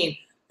routine.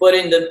 But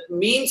in the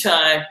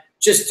meantime,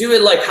 just do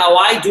it like how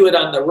I do it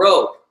on the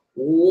road.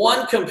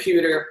 One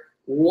computer,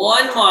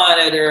 one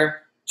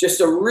monitor,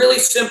 just a really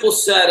simple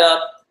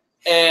setup,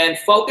 and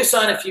focus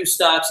on a few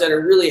stocks that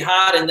are really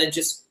hot, and then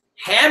just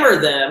hammer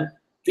them.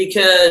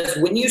 Because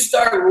when you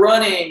start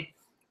running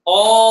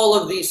all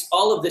of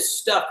this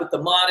stuff with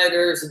the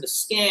monitors and the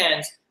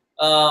scans,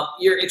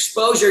 your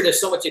exposure to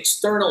so much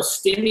external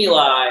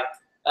stimuli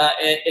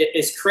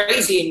is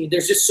crazy, and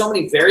there's just so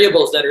many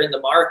variables that are in the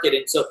market,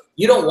 and so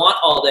you don't want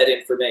all that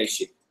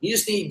information. You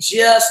just need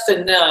just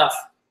enough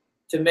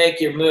to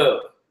make your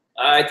move.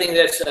 I think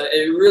that's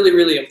really,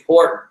 really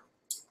important.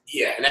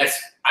 Yeah, and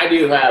I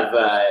do have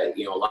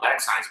you know, a lot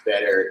of times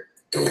better.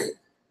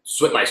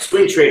 My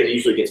swing trading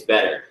usually gets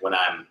better when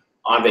I'm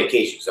on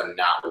vacation because I'm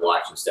not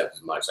watching stuff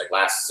as much. Like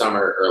last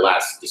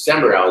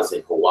December, I was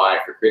in Hawaii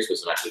for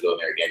Christmas. I'm actually going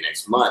there again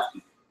next month,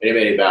 and I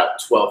made about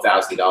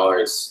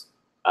 $12,000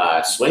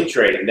 swing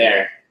trading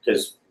there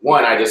because,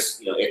 one, I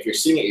just, you know, if you're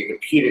sitting at your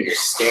computer and you're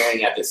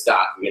staring at the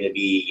stock, you're going to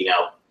be, you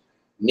know,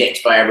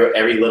 nicked by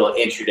every little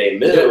intraday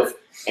move,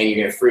 and you're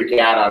going to freak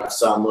out on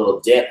some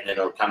little dip, and then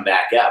it'll come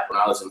back up. When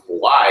I was in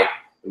Hawaii,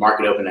 the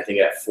market opened, I think,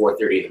 at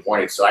 4:30 in the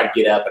morning. So I'd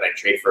get up and I'd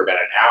trade for about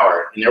an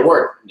hour. And there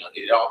were, you know,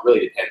 it all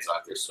really depends on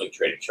if there's swing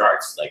trading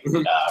charts, like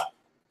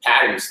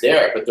patterns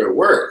there, but there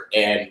were.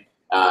 And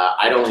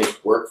I'd only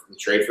work and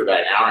trade for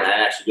about an hour, and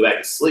I'd actually go back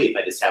to sleep.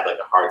 I just have like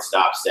a hard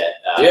stop set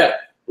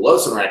below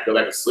somewhere. I'd go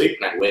back to sleep,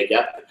 and I'd wake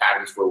up, the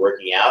patterns were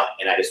working out,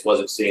 and I just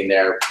wasn't sitting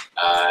there,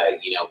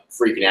 you know,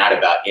 freaking out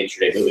about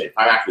intraday movement. If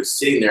I'm actually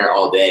sitting there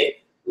all day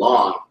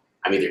long,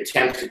 I'm either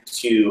tempted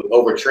to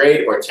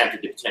overtrade or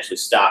tempted to potentially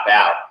stop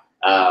out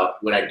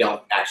when I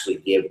don't actually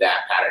give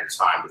that pattern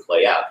time to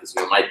play out. Because,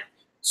 you know, my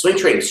swing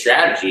trading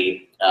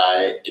strategy,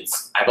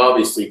 I've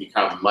obviously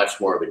become much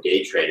more of a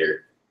day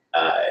trader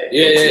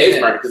in today's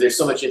market because there's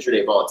so much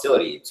intraday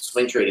volatility.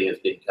 Swing trading has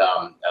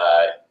become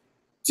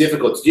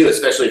difficult to do,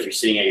 especially if you're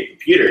sitting at your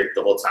computer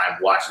the whole time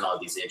watching all of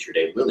these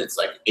intraday movements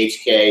like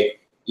HK,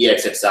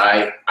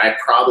 EXXI. I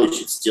probably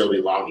should still be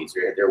long these.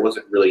 There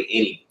wasn't really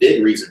any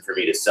big reason for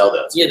me to sell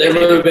those. Yeah, they're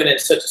moving in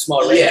such a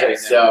small range right now.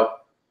 So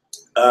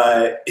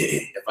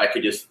if I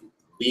could just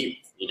leave,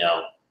 you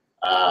know,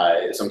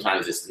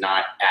 sometimes it's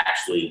not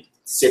actually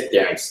sit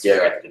there and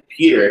stare at the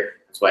computer.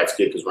 That's why it's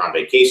good because we're on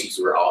vacation,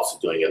 so we're also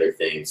doing other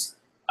things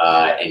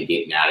and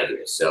getting out of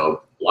here.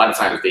 So a lot of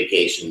times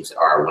vacations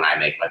are when I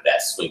make my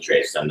best swing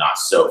trades. So I'm not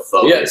so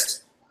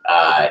focused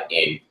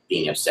and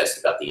being obsessed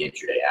about the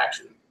intraday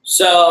action.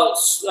 So,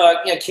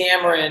 you know,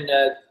 Cameron,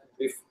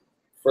 we've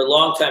for a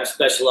long time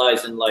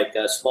specialized in like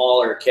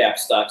smaller cap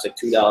stocks, like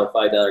 $2, $5,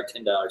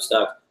 $10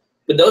 stocks.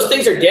 But those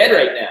things are dead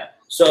right now.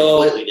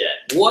 So completely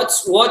dead.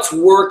 What's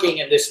working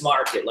in this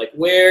market? Like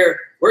where's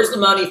the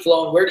money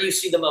flowing? Where do you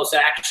see the most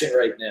action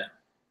right now?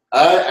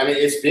 I mean,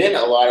 it's been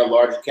a lot of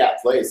large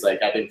cap plays.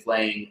 Like I've been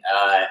playing,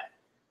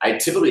 I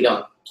typically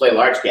don't play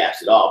large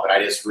caps at all, but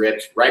I just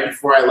ripped right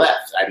before I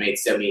left. I made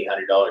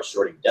 $7,800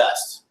 shorting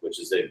Dust, which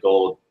is a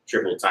gold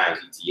triple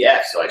times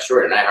ETF. So I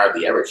shorted, and I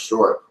hardly ever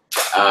short.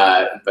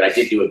 But I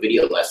did do a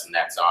video lesson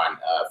that's on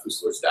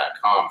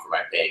Fous.com for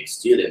my paying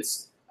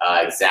students,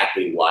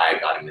 exactly why I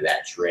got into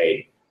that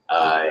trade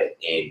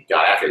and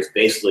got after it. It's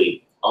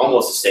basically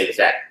almost the same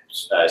exact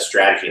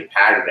strategy and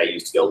pattern that I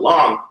used to go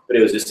long, but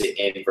it was just an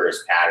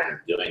inverse pattern of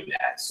doing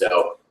that.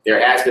 So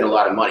there has been a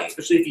lot of money,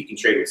 especially if you can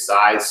trade with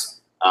size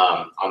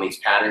on these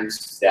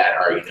patterns that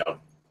are, you know,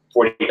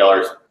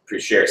 $40 per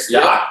share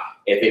stock.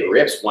 if it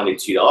rips $1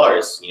 to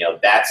 $2, you know,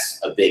 that's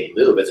a big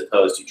move as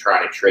opposed to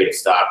trying to trade a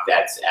stock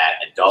that's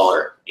at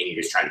 $1 and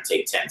you're just trying to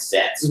take 10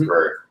 cents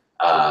for,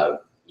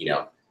 you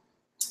know,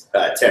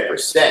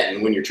 10%.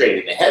 And when you're trading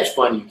in the hedge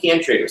fund, you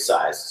can trade with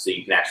size, so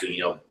you can actually,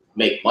 you know,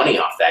 make money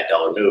off that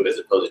dollar move as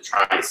opposed to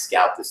trying to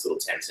scalp this little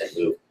 10-cent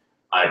move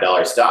on a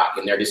dollar stock.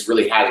 And there just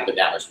really hasn't been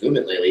that much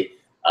movement lately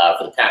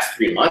for the past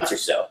 3 months or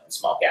so in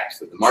small caps.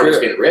 So the market's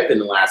been ripping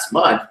the last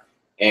month,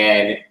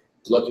 and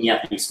looking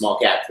at these small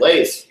cap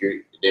plays,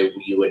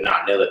 you would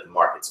not know that the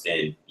market's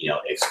been, you know,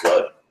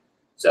 exploding.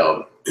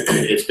 So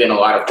it's been a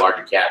lot of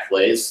larger cap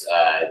plays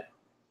that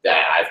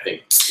I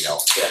think, you know,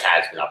 there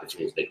has been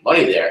opportunities to make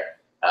money there.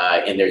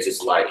 And there's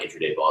just a lot of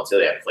intraday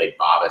volatility. I've played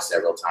BABA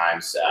several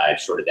times. I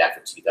shorted that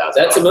for $2,000.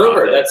 That's a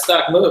mover. That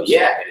stock moves.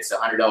 Yeah, and it's a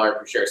 $100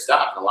 per share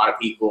stock. And a lot of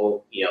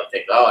people, you know,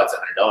 think, oh, it's $100.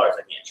 I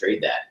can't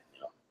trade that.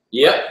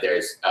 Yeah,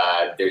 there's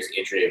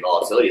intraday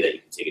volatility that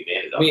you can take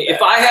advantage of. I mean,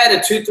 if I had a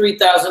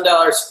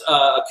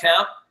 $2,000-$3,000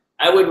 account,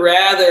 I would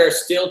rather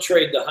still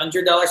trade the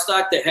 $100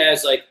 stock that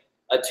has like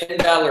a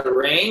 $10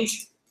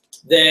 range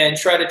than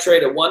try to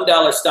trade a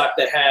 $1 stock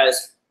that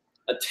has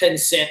a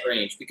 10-cent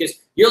range,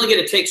 because you're only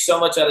going to take so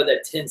much out of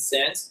that 10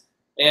 cents,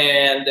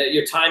 and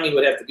your timing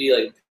would have to be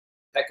like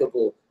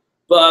impeccable.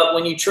 But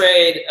when you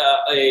trade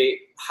a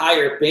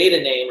higher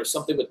beta name or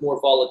something with more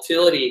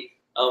volatility,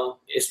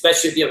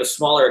 especially if you have a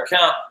smaller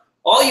account,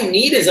 all you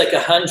need is like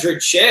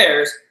 100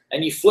 shares,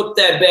 and you flip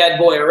that bad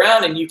boy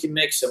around, and you can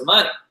make some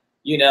money.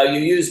 You know,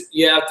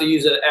 you have to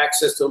use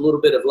access to a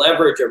little bit of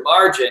leverage or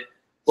margin,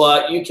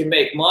 but you can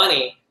make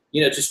money.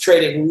 You know, just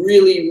trading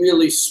really,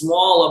 really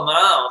small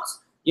amounts.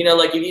 You know,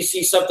 like if you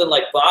see something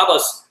like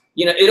BABA's,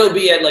 you know, it'll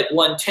be at like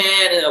 110,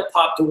 and it'll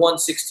pop to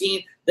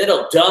 116. Then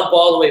it'll dump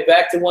all the way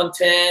back to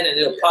 110, and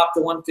it'll pop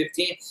to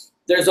 115.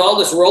 There's all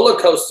this roller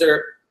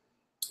coaster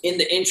in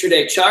the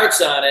intraday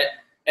charts on it.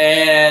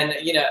 And,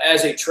 you know,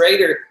 as a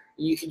trader,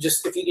 you can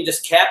just, if you can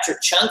just capture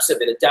chunks of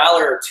it, $1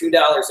 or $2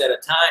 at a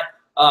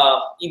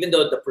time, even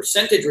though the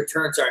percentage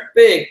returns aren't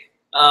big,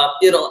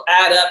 it'll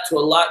add up to a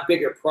lot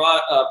bigger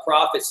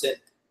profits than,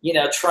 you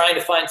know, trying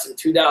to find some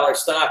 $2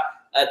 stock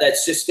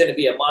that's just going to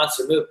be a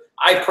monster move.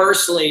 I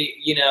personally,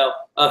 you know,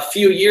 a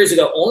few years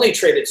ago only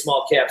traded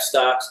small cap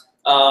stocks,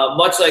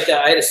 much like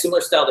I had a similar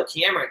style to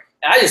Cameron.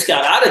 I just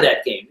got out of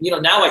that game. You know,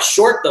 now I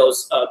short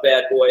those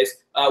bad boys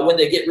when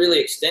they get really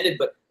extended,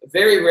 but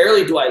very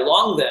rarely do I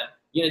long them.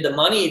 You know, the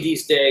money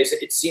these days,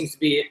 it seems to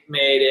be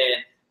made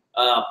in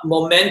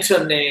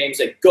momentum names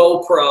like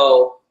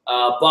GoPro,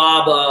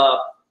 BABA,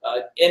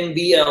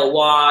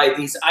 NBLY,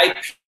 these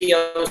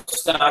IPO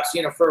stocks.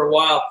 You know, for a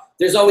while,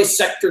 there's always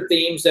sector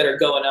themes that are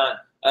going on.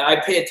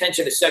 I pay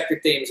attention to sector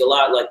themes a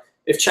lot. Like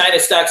if China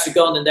stocks are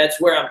going, then that's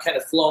where I'm kind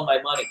of flowing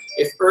my money.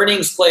 If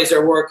earnings plays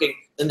are working,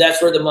 then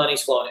that's where the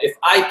money's flowing. If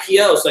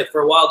IPOs, like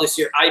for a while this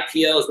year,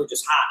 IPOs were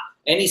just hot.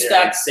 Any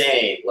stock,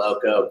 insane.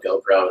 Loco,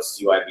 GoPro,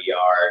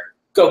 CYBR,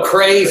 go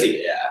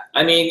crazy. Yeah.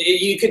 I mean,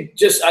 you could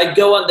just, I'd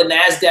go on the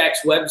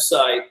NASDAQ's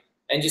website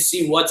and just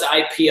see what's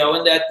IPO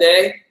in that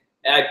day.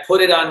 And I'd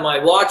put it on my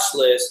watch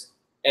list.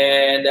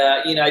 And,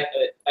 you know,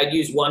 I'd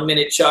use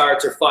 1-minute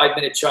charts or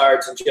 5-minute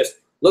charts and just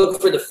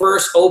look for the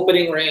first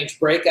opening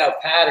range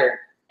breakout pattern.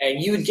 And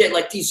you would get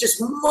like these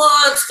just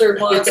monster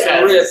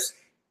rips.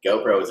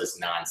 GoPro was just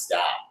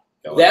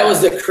nonstop. That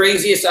was the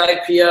craziest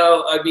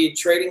IPO. I'd be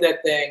trading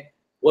that thing.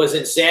 Was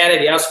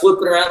insanity. I was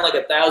flipping around like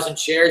 1,000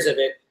 shares of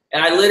it.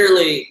 And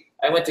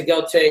I went to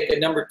go take a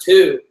number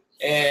 2,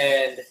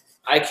 and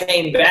I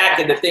came back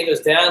and the thing was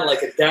down like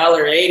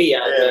 $1.80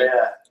 on there.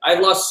 Yeah. I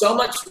lost so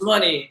much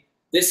money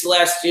this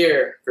last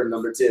year from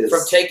number 2,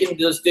 from taking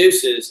those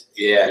deuces.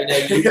 Yeah. You know,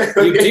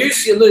 you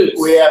deuce, you lose.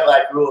 We have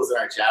like rules in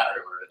our chat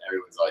room where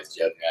everyone's always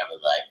joking around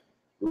with like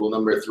rule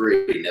number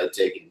 3, no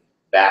taking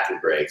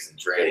bathroom breaks and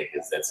trading,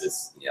 because that's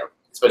just, you know,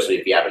 especially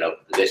if you have an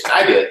open position.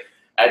 I do it.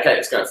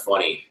 It's kind of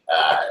funny.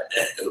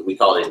 We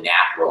call it a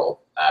nap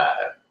roll,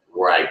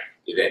 where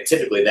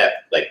typically that,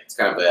 like, it's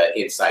kind of an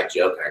inside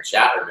joke in our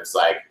chat room. It's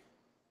like,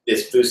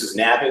 this Fous is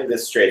napping,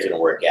 this trade's gonna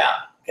work out,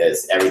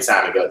 because every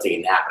time I go take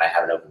a nap and I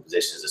have an open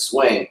position as a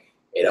swing,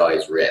 it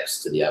always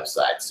rips to the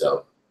upside.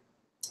 So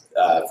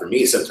for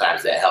me,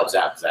 sometimes that helps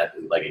out,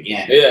 because like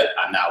again,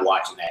 I'm not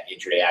watching that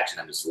intraday action.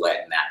 I'm just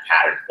letting that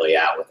pattern play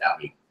out without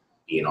me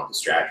being all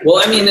distracted.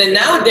 Well, I mean, and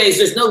nowadays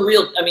there's no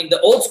real, I mean, the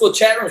old school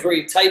chat rooms where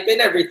you type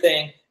in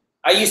everything,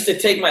 I used to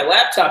take my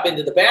laptop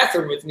into the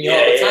bathroom with me all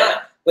the time.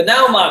 Yeah. But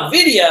now I'm on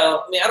video.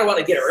 I mean, I don't want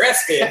to get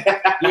arrested,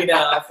 you know.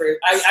 I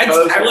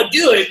would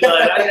do it,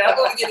 but I don't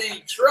want to get in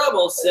any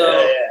trouble.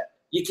 So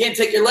you can't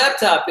take your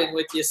laptop in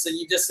with you, so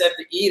you just have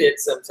to eat it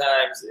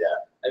sometimes. Yeah.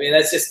 I mean,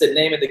 that's just the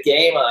name of the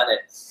game on it.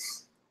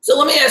 So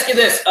let me ask you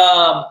this.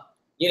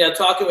 You know,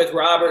 talking with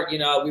Robert, you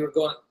know, we were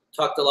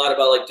talked a lot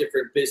about like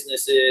different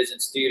businesses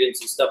and students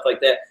and stuff like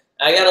that.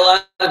 I got a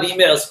lot of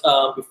emails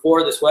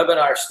before this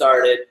webinar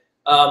started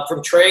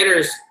from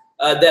traders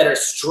that are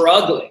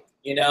struggling.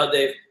 You know,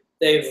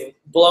 they've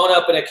blown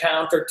up an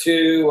account or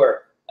two,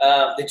 or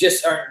they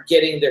just aren't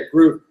getting their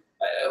groove.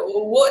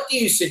 What do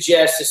you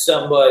suggest to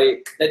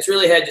somebody that's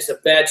really had just a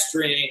bad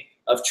string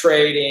of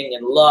trading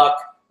and luck.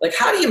 Like,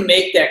 how do you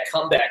make that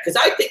comeback? Because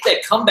I think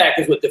that comeback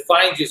is what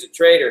defines you as a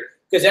trader.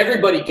 Because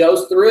everybody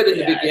goes through it in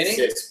the beginning.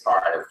 It's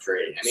part of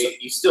trading. I mean,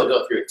 you still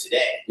go through it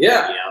today.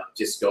 Yeah. You know,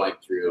 just going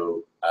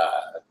through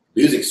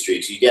losing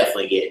streaks, you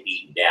definitely get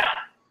beaten down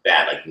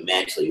bad. Like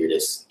mentally, you're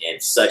just in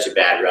such a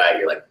bad rut.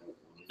 You're like,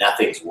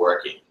 nothing's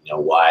working. You know,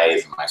 why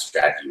isn't my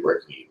strategy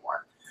working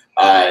anymore?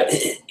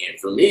 And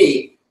for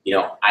me, you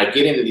know, I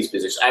get into these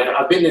positions.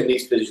 I've been in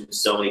these positions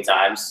so many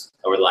times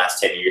over the last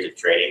 10 years of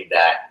trading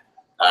that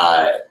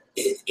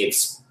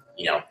it's,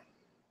 you know,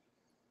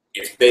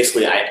 it's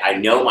basically, I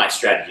know my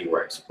strategy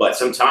works, but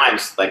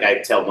sometimes, like I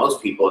tell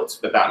most people, it's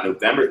about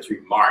November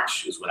through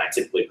March is when I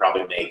typically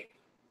probably make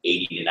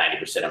 80 to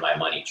 90% of my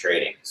money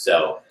trading.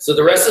 So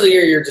the rest of the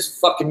year, you're just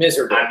fucking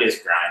miserable. I'm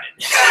just grinding.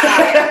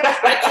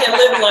 I can't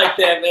live like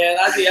that, man.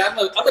 I'm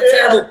a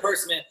terrible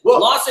person, man. Well,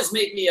 losses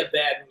make me a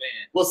bad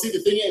man. Well, see, the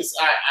thing is,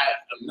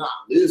 I'm not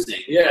losing.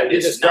 Yeah, you're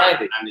just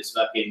grinding. I'm just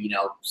fucking, you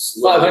know,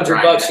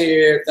 $500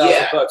 here,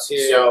 $1,000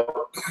 here.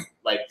 So,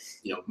 like,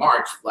 you know,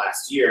 March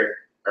last year,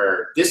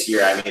 or this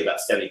year, I made about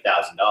 $70,000,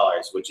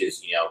 which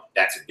is, you know,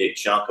 that's a big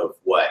chunk of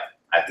what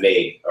I've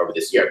made over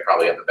this year.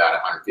 Probably up about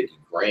 150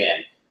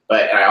 grand.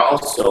 But I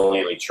also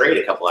only trade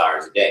a couple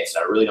hours a day, so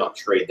I really don't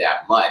trade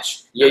that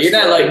much. Yeah, you're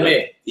not like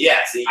me. Yeah,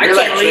 see, I you're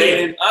can't like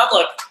trading. I'm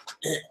like,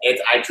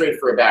 I trade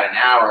for about an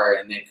hour,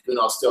 and then when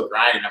I'm still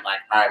grinding, I'm like,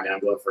 all right, man, I'm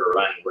going for a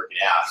run and working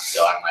out.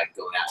 So I'm like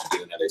going out and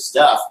doing other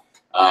stuff,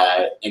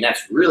 and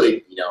that's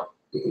really, you know,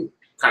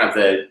 kind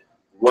of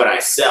what I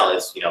sell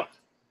is, you know,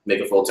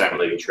 make a full-time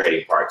living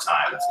trading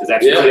part-time, because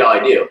that's really all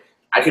I do.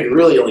 I could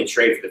really only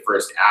trade for the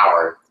first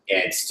hour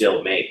and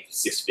still make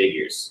 6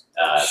 figures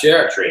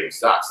trading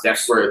stocks.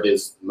 That's where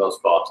this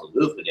most volatile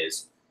movement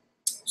is.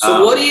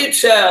 So what do you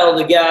tell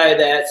the guy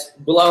that's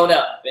blown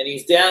up and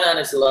he's down on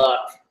his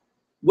luck?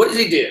 What does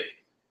he do?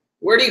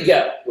 Where do you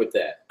go with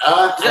that?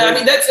 I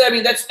mean,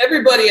 that's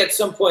everybody at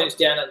some point is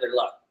down on their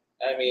luck.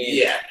 I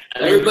mean,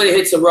 everybody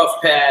hits a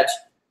rough patch.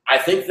 I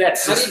think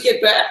that's how do you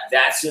get back?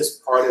 That's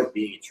just part of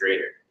being a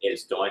trader,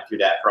 is going through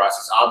that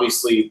process.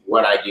 Obviously,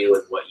 what I do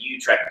and what you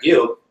try to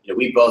do, you know,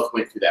 we both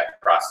went through that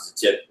process. It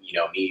took, you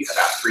know, me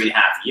about 3.5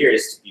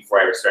 years before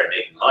I ever started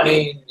making money.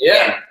 I mean,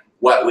 And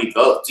what we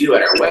both do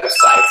at our websites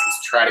is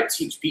try to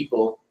teach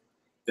people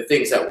the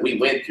things that we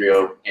went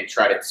through and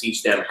try to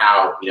teach them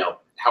how, you know,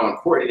 how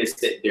important it is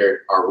that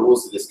there are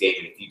rules to this game.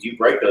 And if you do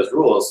break those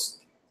rules,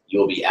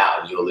 you'll be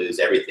out and you'll lose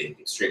everything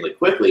extremely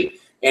quickly.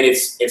 And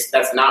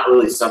that's not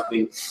really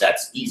something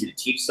that's easy to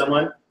teach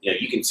someone. You know,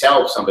 you can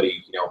tell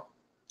somebody, you know,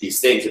 these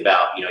things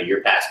about, you know,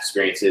 your past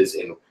experiences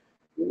and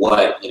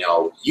what, you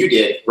know, you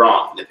did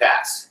wrong in the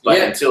past. But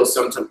until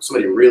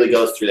somebody really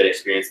goes through that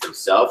experience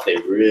themselves, they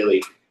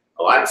really,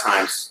 a lot of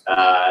times,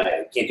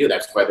 can't do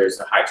that. That's why there's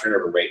a high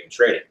turnover rate in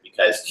trading,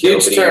 because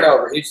huge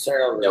turnover.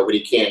 Nobody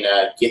can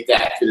get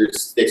that through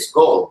this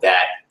goal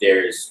that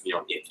there's, you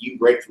know, if you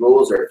break the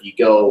rules or if you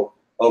go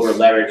over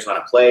leverage on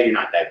a play, you're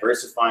not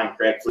diversifying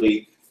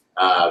correctly.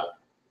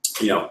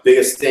 You know,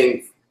 biggest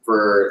thing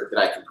that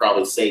I can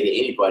probably say to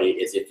anybody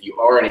is, if you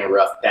are in a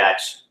rough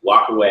patch,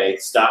 walk away,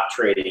 stop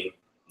trading,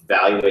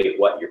 evaluate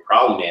what your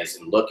problem is,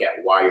 and look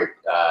at why you're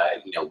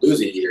you know,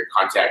 losing. Either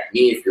contact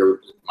me if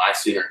you're my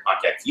student, or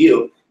contact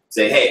you.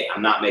 Say, hey,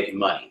 I'm not making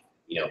money.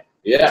 You know,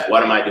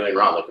 what am I doing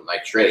wrong? Look at my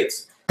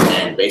trades,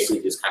 and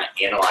basically just kind of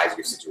analyze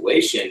your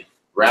situation.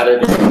 Rather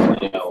than,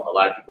 you know, a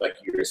lot of people, like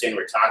you were saying,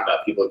 we're talking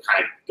about, people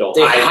kind of go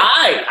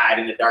hide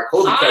in the dark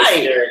hole because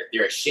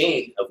they're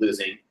ashamed of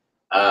losing,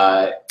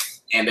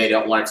 and they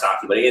don't want to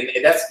talk to anybody.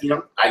 And that's, you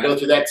know, I go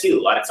through that too.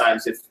 A lot of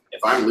times, if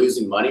I'm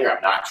losing money or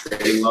I'm not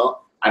trading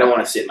well, I don't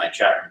want to sit in my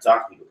chat room and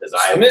talk to people, because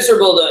it's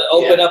miserable to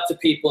open up to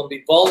people and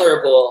be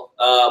vulnerable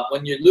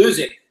when you're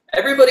losing.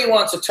 Everybody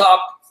wants to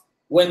talk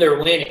when they're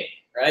winning,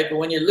 right? But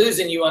when you're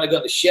losing, you want to go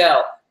to the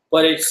shell.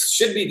 But it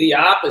should be the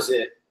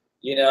opposite.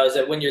 You know, is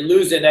that when you're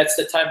losing, that's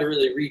the time to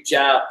really reach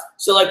out.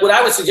 So, like, what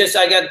I would suggest,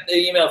 I got the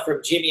email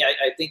from Jimmy.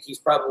 I think he's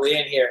probably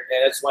in here,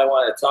 and that's why I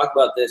wanted to talk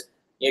about this.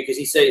 You know, because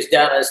he said he's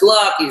down on his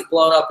luck, he's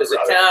blown up his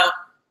account,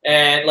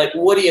 and like,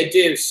 what do you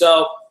do?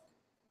 So,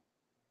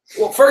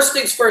 well, first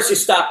things first, you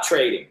stop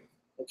trading.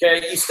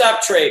 Okay, you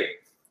stop trading.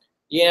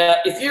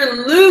 Yeah, if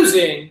you're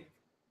losing,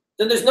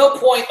 then there's no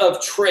point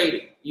of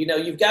trading. You know,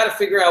 you've got to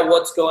figure out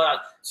what's going on.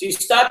 So you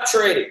stop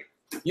trading.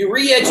 You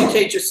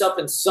re-educate yourself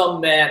in some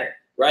manner.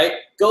 Right?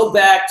 Go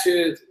back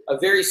to a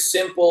very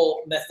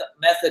simple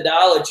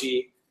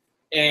methodology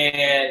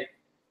and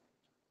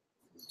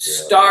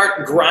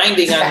start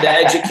grinding on the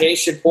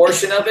education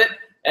portion of it,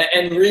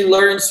 and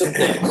relearn some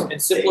things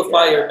and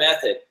simplify your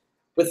method.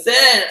 But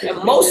then,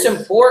 and most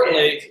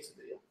importantly,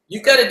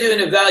 you've got to do an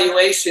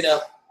evaluation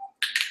of,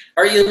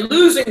 are you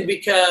losing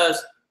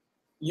because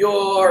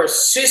your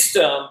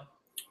system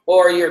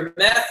or your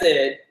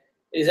method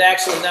is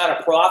actually not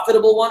a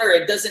profitable one, or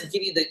it doesn't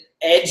give you the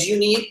edge you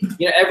need?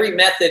 You know, every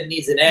method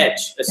needs an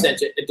edge,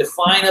 essentially, a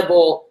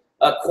definable,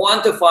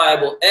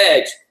 quantifiable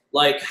edge,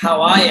 like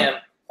how I am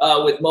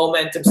with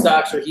momentum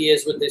stocks, or he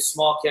is with this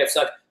small cap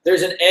stock.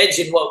 There's an edge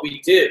in what we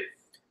do.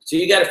 So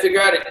you got to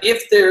figure out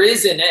if there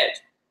is an edge.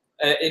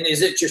 and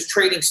is it just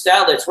trading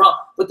style that's wrong?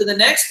 But then the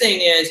next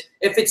thing is,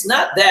 if it's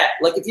not that,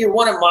 like if you're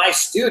one of my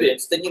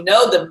students, then you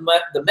know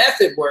the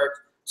method works.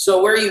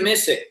 So where are you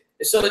missing?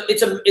 So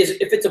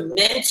if it's a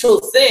mental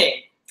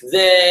thing,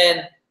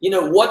 then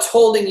what's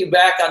holding you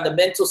back on the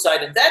mental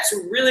side, and that's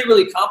really,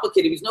 really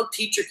complicated because no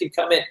teacher can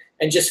come in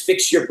and just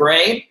fix your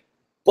brain.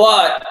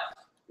 But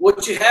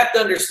what you have to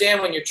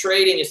understand when you're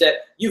trading is that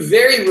you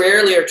very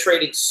rarely are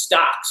trading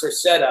stocks or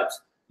setups.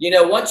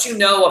 Once you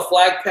know a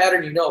flag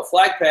pattern, you know a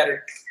flag pattern.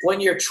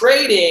 When you're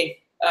trading,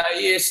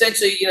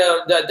 essentially,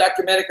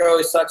 Dr. Medicare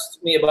always talks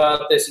to me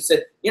about this. He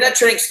said, you're not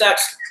trading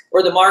stocks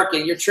or the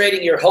market. You're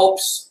trading your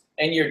hopes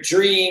and your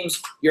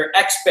dreams, your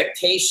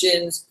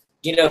expectations.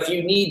 If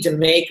you need to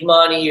make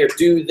money or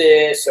do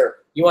this, or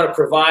you want to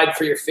provide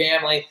for your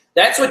family,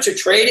 that's what you're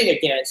trading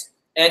against.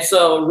 And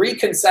so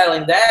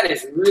reconciling that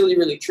is really,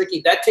 really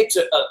tricky. That takes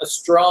a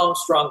strong,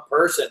 strong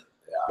person.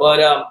 Yeah.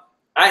 But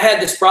I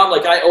had this problem,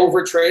 like I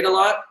overtrade a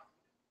lot.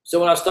 So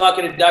when I was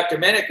talking to Dr.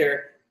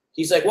 Medicare,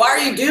 he's like, why are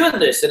you doing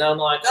this? And I'm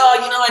like,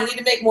 oh, I need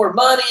to make more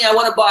money. I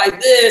want to buy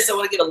this. I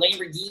want to get a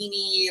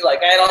Lamborghini. Like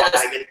I had all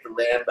this. I get the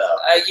Lambo.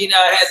 I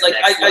had like,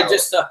 I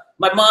just,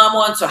 my mom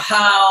wants a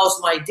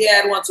house. My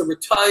dad wants to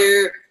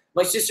retire.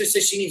 My sister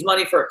says she needs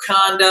money for a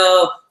condo.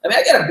 I mean,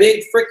 I got a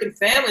big freaking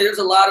family. There's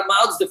a lot of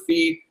mouths to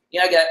feed.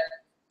 I got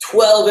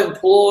 12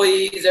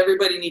 employees.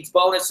 Everybody needs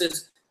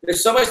bonuses.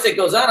 There's so much that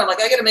goes on. I'm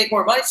like, I got to make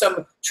more money. So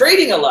I'm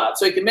trading a lot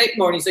so I can make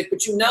more. And he's like,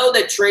 but you know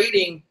that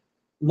trading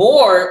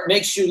more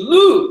makes you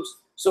lose.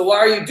 So why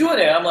are you doing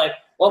it? I'm like,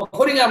 well, I'm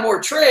putting on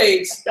more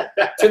trades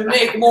to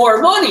make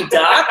more money,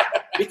 Doc,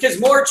 because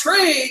more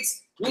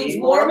trades means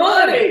more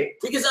money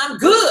because I'm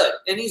good.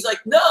 And he's like,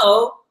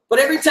 no, but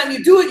every time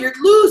you do it, you're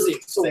losing.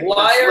 So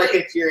why are you? Look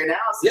at your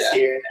analysis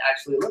here and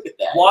actually look at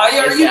that. Why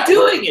are you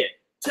doing it?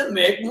 To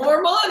make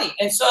more money.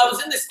 And so I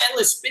was in this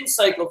endless spin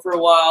cycle for a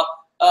while.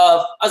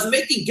 I was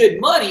making good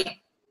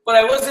money, but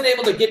I wasn't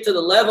able to get to the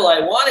level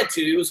I wanted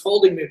to. It was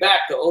holding me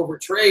back to over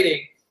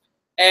trading.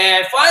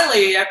 And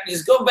finally, after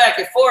just going back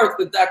and forth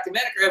with Dr.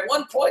 Medicare, at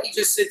one point he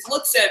just sits,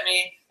 looks at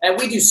me, and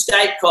we do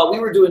Skype call. We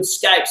were doing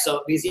Skype,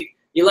 so because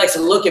he likes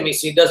to look at me,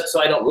 so he doesn't,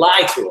 so I don't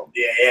lie to him.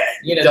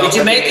 Yeah. Did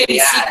you make any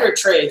secret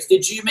trades?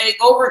 Did you make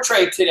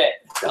overtrade today?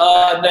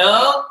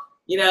 No.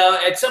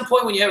 At some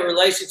point when you have a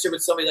relationship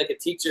with somebody like a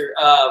teacher,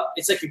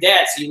 it's like your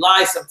dad, so you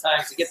lie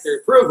sometimes to get their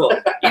approval,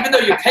 even though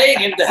you're paying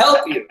him to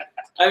help you.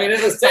 I mean,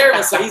 it was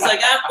terrible. So he's like,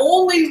 I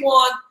only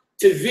want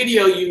to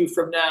video you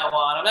from now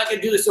on. I'm not going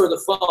to do this over the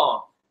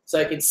phone, so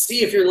I can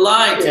see if you're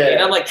lying to me.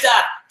 And I'm like,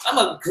 Doc, I'm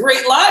a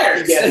great liar.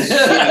 You get a sheet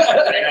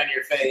right on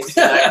your face.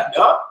 Like,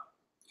 nope.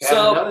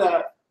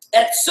 So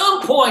at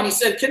some point, he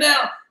said,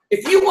 Canal,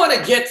 if you want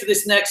to get to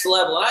this next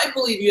level, I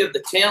believe you have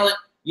the talent,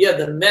 you have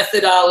the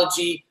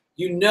methodology,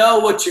 you know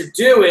what you're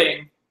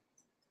doing.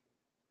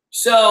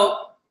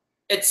 So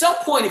at some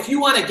point, if you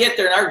want to get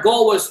there, and our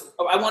goal was,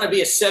 I want to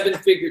be a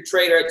 7-figure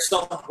trader at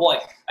some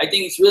point. I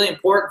think it's really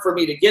important for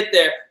me to get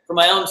there for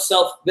my own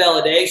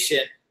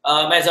self-validation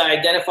as I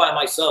identify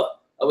myself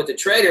with the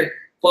trader.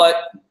 But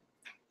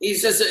he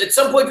says, at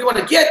some point, if you want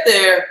to get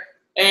there,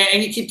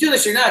 and you keep doing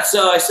this, you're not.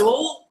 So I said,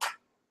 well,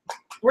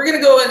 we're going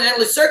to go in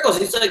endless circles.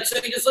 He's like,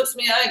 so he just looks at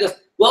me and he goes,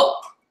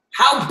 well,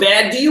 how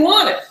bad do you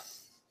want it?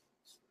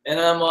 And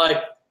I'm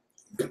like,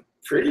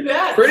 pretty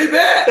bad. Pretty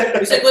bad.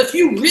 He's like, well, if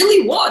you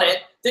really want it,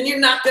 then you're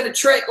not going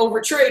to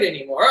overtrade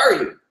anymore, are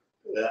you?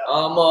 Yeah.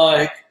 I'm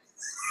like,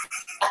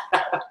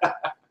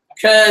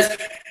 because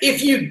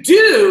if you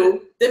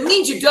do, that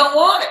means you don't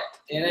want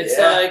it. And it's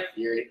like,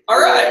 all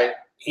right,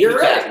 you're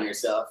right.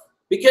 Yourself.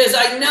 Because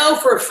I know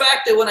for a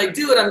fact that when I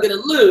do it, I'm going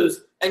to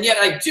lose, and yet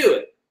I do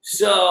it.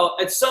 So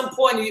at some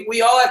point,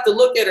 we all have to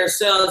look at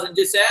ourselves and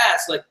just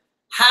ask, like,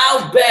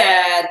 how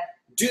bad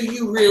do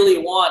you really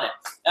want it?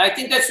 And I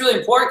think that's really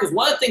important because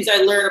one of the things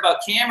I learned about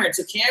Cameron,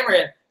 so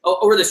Cameron,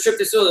 over the trip,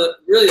 this is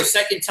really the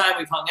second time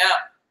we've hung out.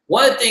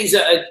 One of the things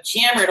that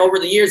Cameron, over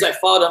the years, I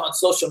followed him on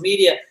social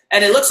media,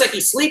 and it looks like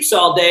he sleeps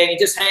all day and he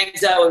just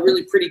hangs out with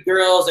really pretty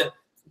girls and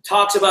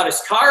talks about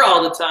his car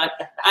all the time.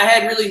 I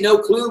had really no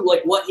clue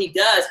like what he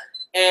does.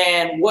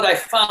 And what I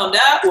found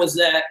out was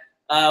that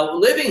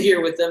living here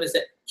with them is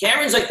that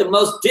Cameron's like the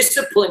most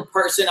disciplined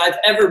person I've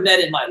ever met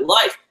in my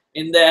life,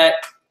 in that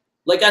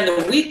like on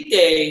the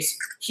weekdays,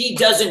 he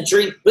doesn't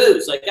drink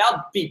booze. Like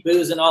I'll be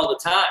boozing all the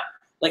time.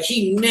 Like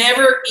he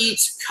never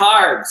eats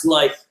carbs.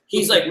 Like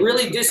he's like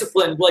really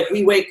disciplined. Like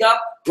we wake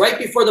up right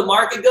before the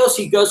market goes,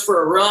 he goes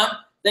for a run.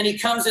 Then he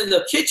comes in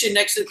the kitchen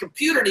next to the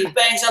computer and he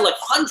bangs out like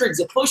hundreds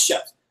of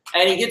push-ups.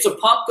 And he gets a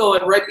pump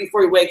going right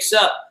before he wakes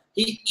up.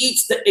 He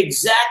eats the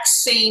exact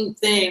same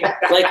thing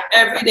like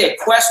every day.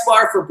 Quest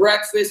bar for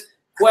breakfast,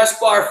 Quest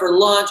bar for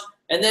lunch.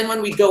 And then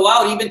when we go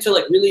out, even to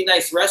like really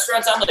nice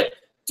restaurants, I'm like,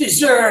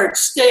 dessert,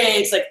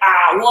 steaks, like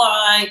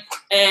wine.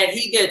 And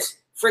he gets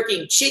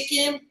freaking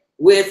chicken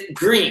with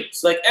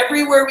greens. Like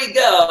everywhere we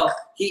go,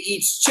 he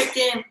eats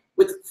chicken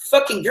with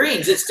fucking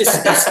greens. It's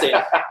disgusting.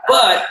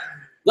 But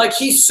like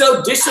he's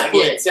so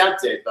disciplined. I get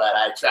tempted, but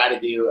I try to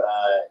do.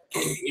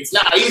 It's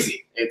not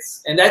easy.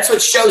 And that's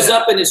what shows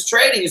up in his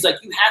trading. Is like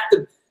you have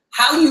to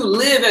how you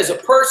live as a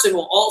person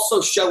will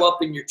also show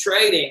up in your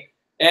trading.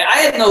 And I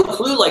had no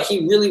clue, like,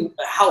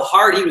 how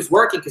hard he was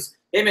working, because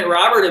him and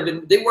Robert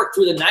they worked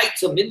through the night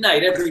till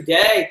midnight every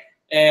day.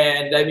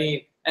 And I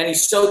mean, and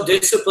he's so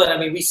disciplined. I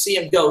mean, we see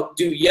him go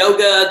do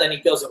yoga, then he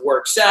goes and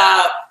works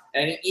out,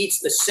 and he eats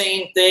the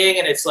same thing.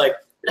 And it's like,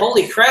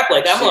 holy crap.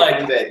 Like, I'm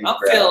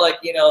feeling like,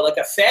 like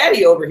a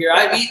fatty over here.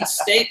 I've eaten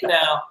steak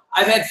now.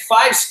 I've had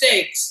 5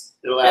 steaks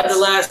in the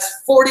last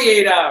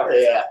 48 hours.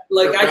 Yeah.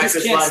 Like, I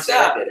just can't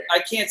stop. I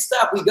can't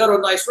stop. We go to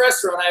a nice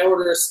restaurant. I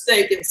order a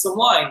steak and some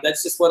wine.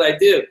 That's just what I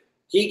do.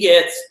 He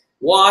gets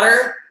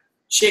water,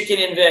 chicken,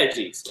 and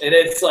veggies. And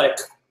it's like,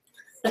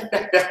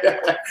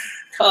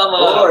 come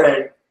on.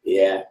 Boring.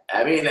 Yeah.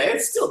 I mean,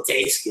 it still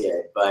tastes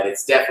good, but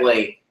it's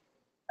definitely,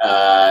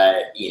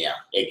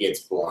 it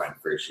gets boring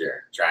for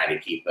sure. Trying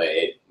to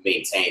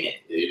maintain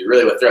it.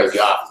 Really, what throws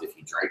you off is if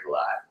you drink a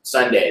lot.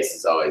 Sundays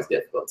is always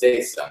difficult.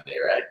 Today's Sunday,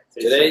 right?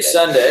 Today's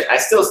Sunday. I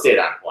still stayed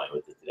on point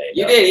with it today.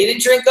 You did. He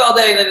didn't drink all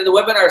day, and then the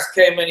webinars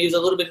came, and he was a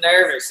little bit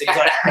nervous. He's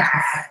like,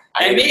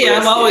 and me,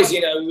 I'm always, we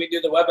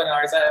do the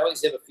webinars. I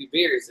always have a few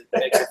beers. It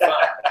makes it fun.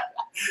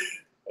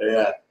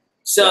 Yeah.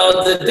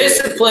 So the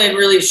discipline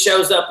really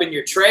shows up in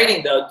your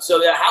trading, though.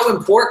 So how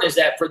important is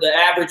that for the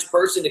average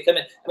person to come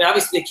in? I mean,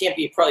 obviously, they can't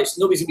be nobody's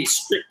going to be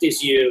strict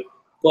as you.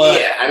 But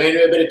yeah, I mean,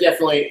 but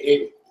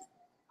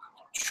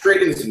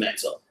trading is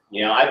mental.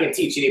 I can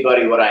teach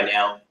anybody what I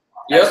know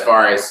as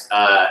far as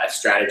a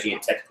strategy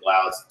and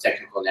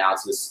technical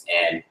analysis,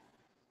 and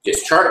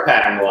just chart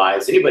pattern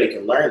wise. Anybody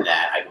can learn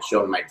that. I can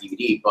show them my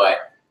DVD,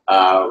 but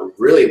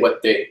really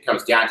what it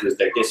comes down to is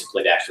their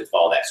discipline to actually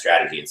follow that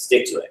strategy and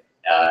stick to it.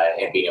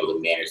 And being able to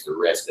manage the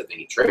risk of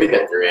any trade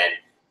that they're in.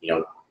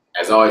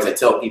 As always, I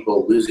tell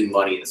people, losing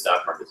money in the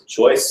stock market is a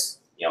choice.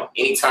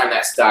 Anytime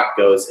that stock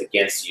goes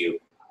against you,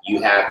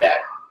 you have that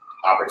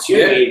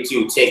opportunity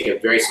to take a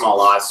very small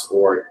loss,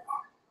 or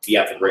you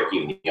have to break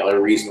even. The only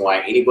reason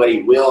why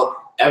anybody will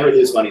ever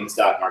lose money in the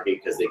stock market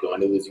because they go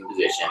into a losing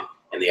position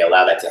and they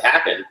allow that to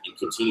happen and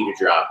continue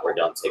to drop, or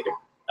don't take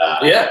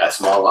a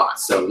small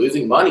loss. So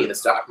losing money in the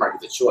stock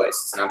market is a choice.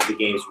 It's not that the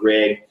game's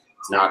rigged.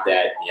 It's not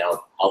that,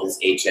 all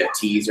these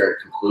HFTs are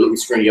completely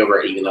screwing you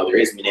over. Even though there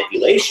is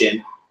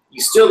manipulation,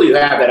 you still do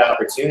have that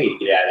opportunity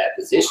to get out of that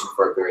position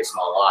for a very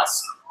small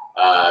loss,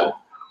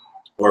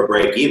 or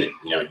break even.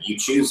 You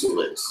choose to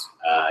lose,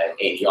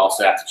 and you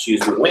also have to choose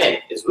to win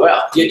as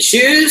well. You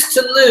choose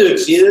to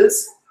lose.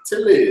 Choose to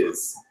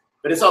lose.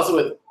 But it's also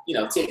with,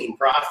 taking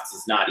profits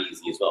is not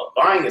easy as well.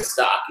 Buying a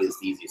stock is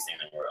the easiest thing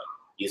in the world.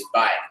 You just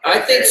buy it. I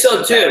think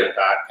so too.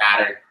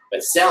 Pattern.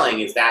 But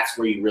selling that's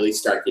where you really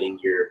start getting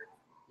your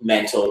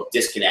mental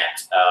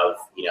disconnect of,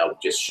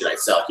 just should I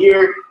sell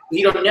here?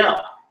 You don't know.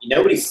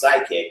 Nobody's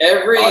psychic.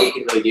 Every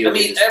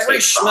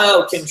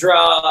schmo can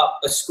draw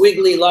a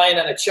squiggly line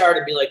on a chart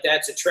and be like,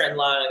 that's a trend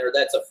line or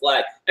that's a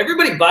flag.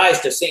 Everybody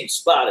buys the same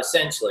spot,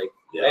 essentially.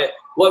 Yeah.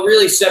 What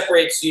really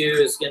separates you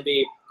is going to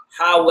be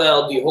how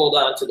well do you hold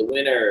on to the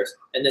winners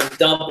and then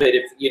dump it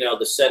if,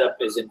 the setup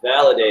is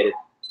invalidated.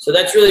 So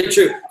that's really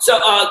true. So,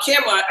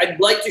 Cam, I'd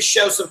like to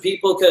show some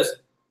people, because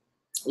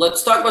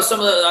let's talk about some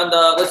of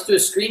let's do a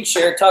screen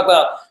share, talk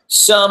about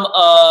some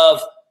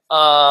of,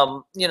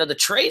 the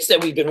trades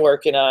that we've been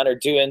working on, or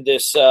doing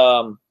this,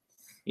 doing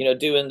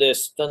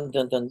this, dun,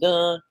 dun, dun,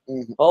 dun.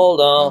 Mm-hmm.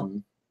 Hold on. Mm-hmm.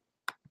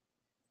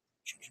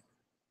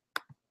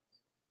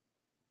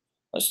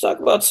 Let's talk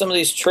about some of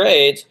these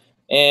trades.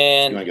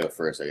 And you want to go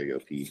first? I got to go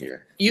pee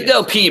here. You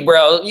go pee,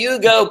 bro. You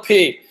go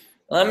pee.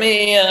 Let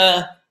me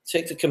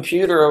take the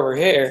computer over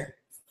here.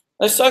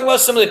 Let's talk about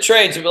some of the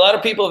trades. A lot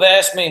of people have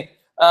asked me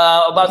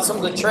about some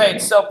of the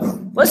trades. So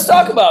let's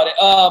talk about it.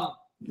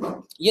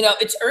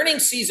 It's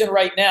earnings season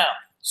right now.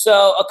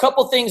 So a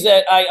couple things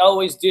that I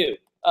always do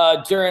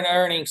during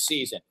earnings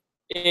season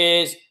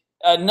is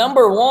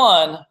number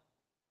one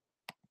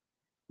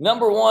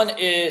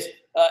is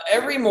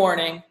every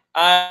morning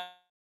I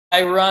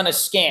run a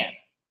scan,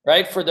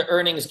 right, for the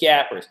earnings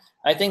gappers.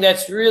 I think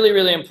that's really,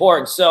 really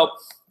important. So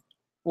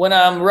when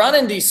I'm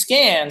running these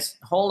scans,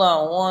 hold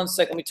on one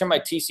second. Let me turn my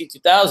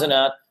TC2000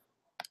 on.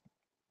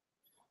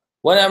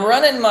 When I'm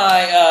running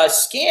my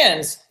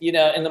scans, in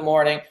the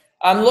morning,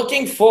 I'm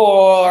looking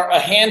for a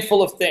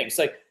handful of things.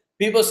 Like,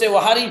 people say,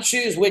 well, how do you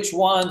choose which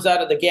ones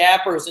out of the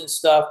gappers and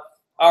stuff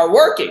are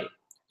working?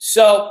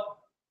 So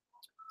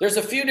there's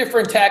a few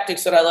different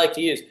tactics that I like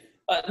to use.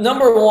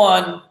 Number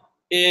one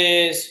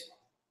is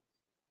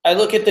I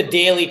look at the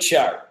daily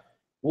chart.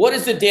 What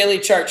is the daily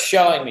chart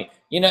showing me?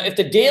 If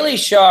the daily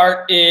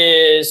chart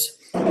is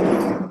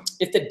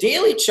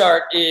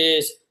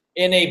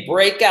in a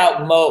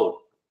breakout mode,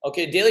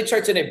 okay, daily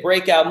chart's in a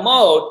breakout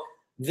mode,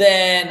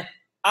 then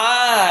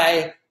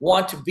I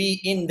want to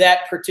be in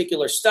that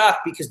particular stock,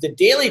 because the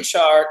daily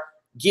chart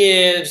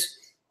gives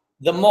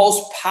the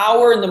most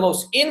power and the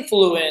most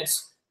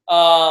influence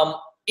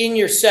in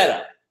your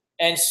setup.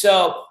 And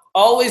so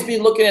always be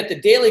looking at the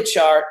daily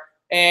chart,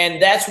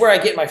 and that's where I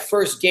get my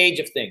first gauge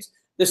of things.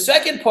 The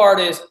second part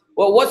is,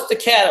 well, what's the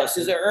catalyst?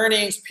 Is it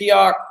earnings,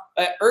 PR?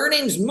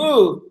 Earnings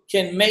move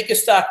can make a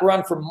stock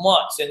run for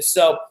months. And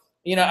so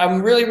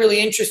I'm really, really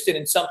interested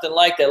in something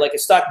like that, like a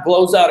stock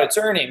blows out its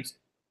earnings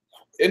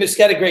and it's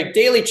got a great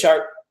daily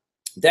chart.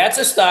 That's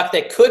a stock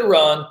that could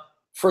run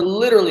for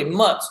literally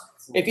months.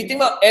 If you think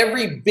about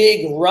every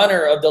big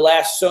runner of the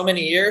last so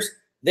many years,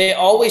 they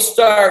always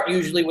start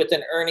usually with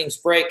an earnings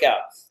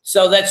breakout.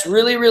 So that's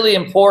really, really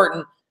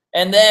important.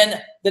 And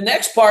then the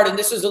next part, and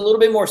this is a little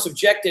bit more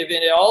subjective,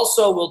 and it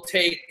also will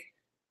take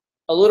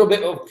a little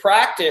bit of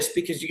practice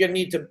because you're going to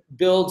need to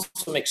build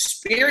some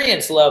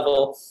experience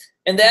level,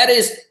 and that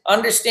is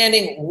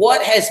understanding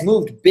what has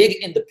moved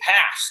big in the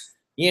past.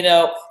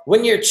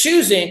 When you're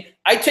choosing,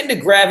 I tend to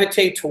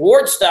gravitate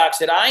towards stocks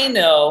that I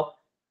know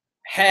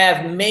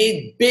have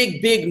made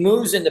big, big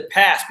moves in the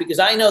past because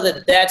I know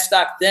that that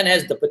stock then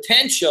has the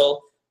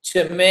potential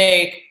to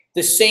make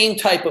the same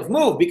type of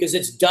move because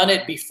it's done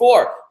it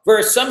before.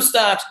 Versus some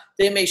stocks,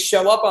 they may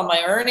show up on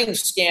my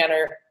earnings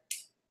scanner,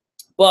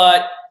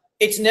 but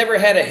it's never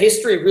had a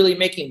history of really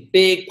making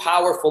big,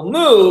 powerful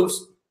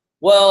moves.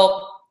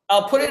 Well,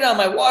 I'll put it on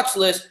my watch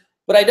list,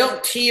 but I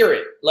don't tier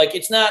it. Like,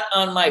 it's not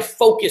on my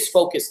focus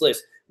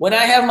list. When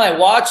I have my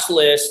watch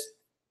list,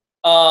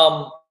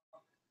 I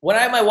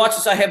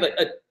have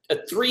a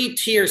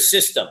 3-tier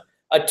system.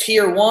 A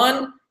tier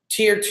 1,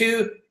 tier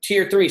 2,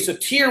 tier 3. So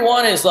tier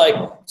 1 is like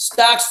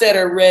stocks that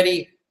are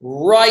ready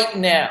right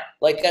now.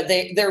 Like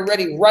they're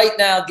ready right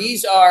now.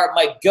 These are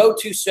my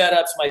go-to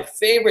setups, my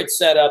favorite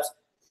setups,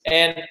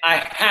 and I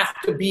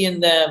have to be in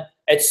them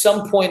at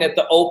some point at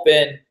the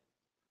open.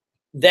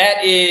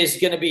 That is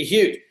going to be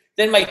huge.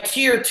 Then my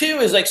tier 2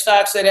 is like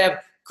stocks that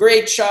have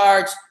great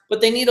charts,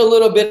 but they need a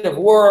little bit of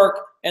work,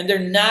 and they're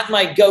not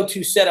my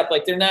go-to setup.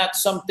 Like, they're not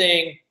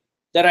something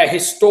that I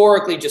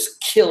historically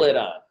just kill it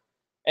on.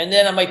 And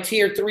then on my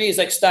tier 3 is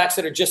like stocks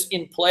that are just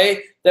in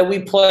play that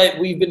we've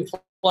been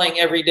playing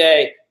every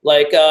day,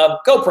 like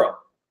GoPro.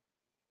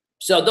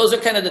 So those are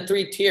kind of the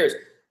 3 tiers.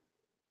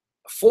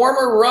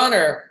 Former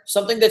runner,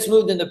 something that's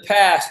moved in the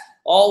past,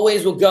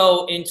 always will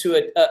go into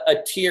a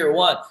tier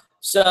 1.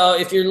 So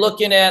if you're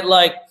looking at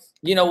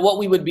what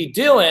we would be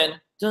doing,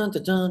 let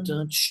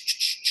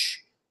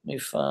me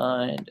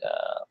find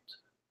out.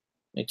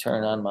 Let me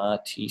turn on my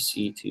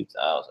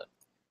TC2000.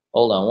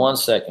 Hold on one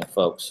second,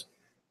 folks.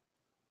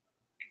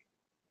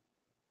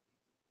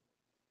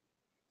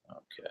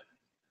 Okay.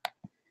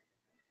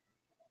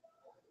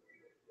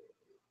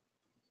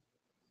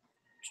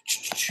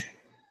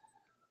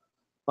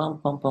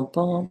 Bum, bum, bum,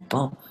 bum,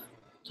 bum.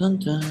 Dun,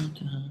 dun,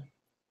 dun.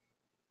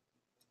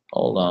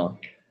 Hold on.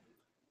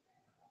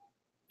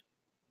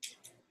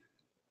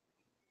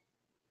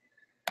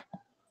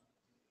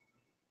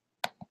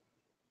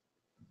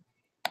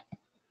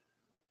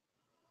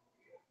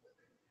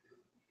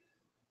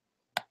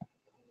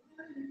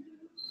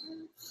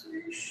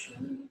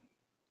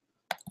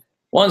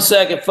 One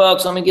second,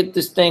 folks. Let me get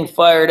this thing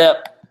fired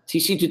up.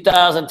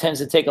 TC2000 tends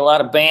to take a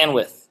lot of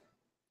bandwidth.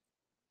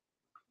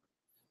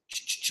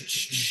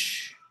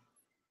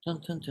 Dun,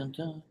 dun, dun,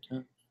 dun,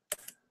 dun.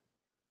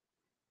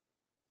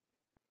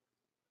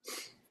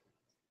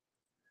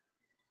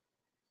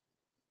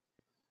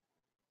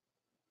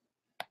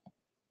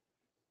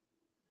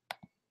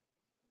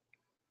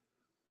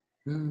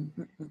 Man,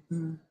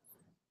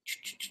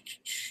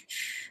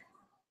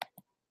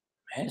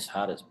 it's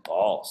hot as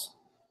balls.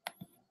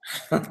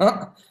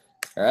 All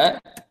right.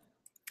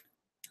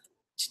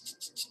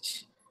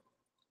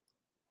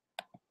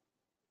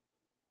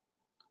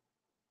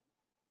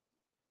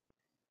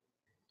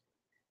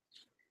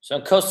 So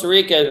in Costa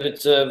Rica,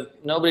 it's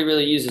nobody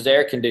really uses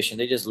air conditioning.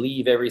 They just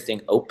leave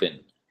everything open.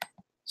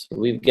 So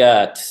we've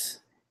got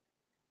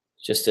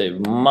just a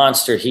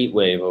monster heat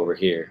wave over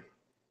here.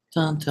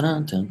 Dun, dun,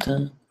 dun, dun,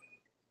 dun.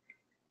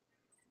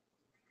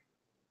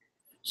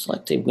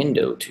 Select a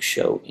window to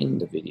show in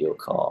the video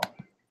call.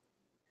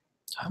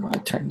 How do I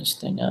turn this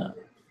thing up?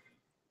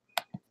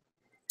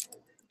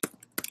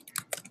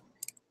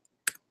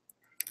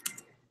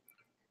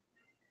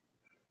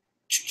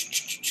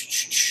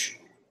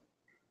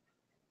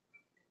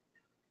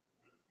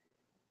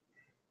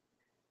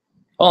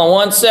 Hold on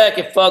one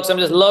second, folks. I'm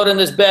just loading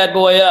this bad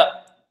boy up.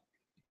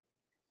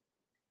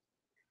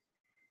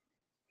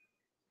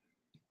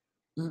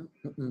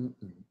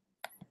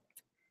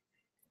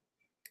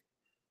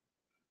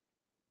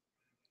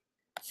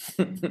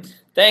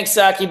 Thanks,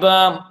 Saki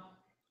Bomb.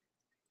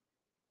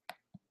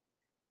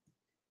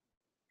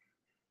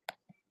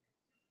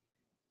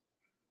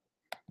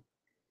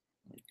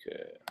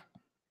 Okay.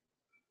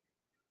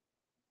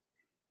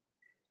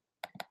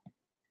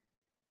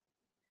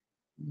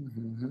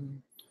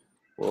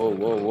 Whoa,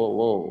 whoa, whoa,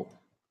 whoa.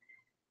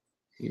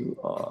 You're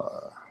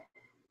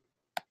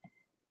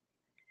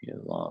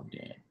logged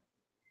in.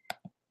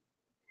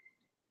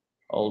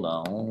 Hold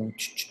on.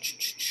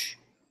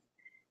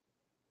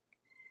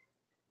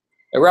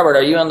 Hey, Robert,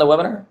 are you on the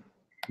webinar?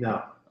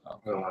 No.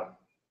 Oh.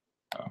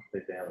 They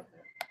banned it.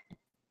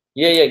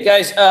 Yeah,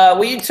 guys,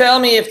 will you tell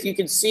me if you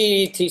can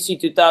see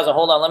TC2000?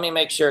 Hold on, let me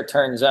make sure it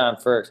turns on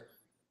first.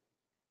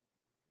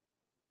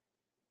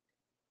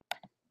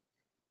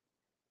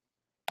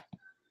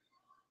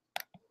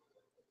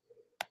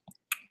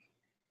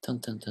 Dun,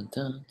 dun, dun,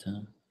 dun,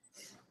 dun.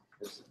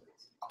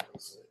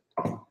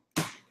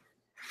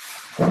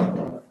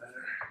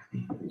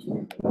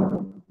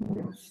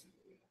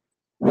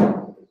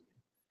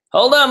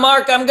 Hold on,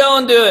 Mark. I'm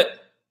going to it.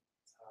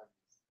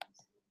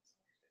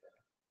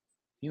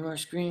 You are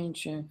screen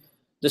share.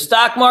 The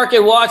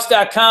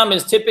stockmarketwatch.com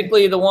is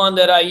typically the one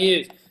that I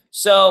use.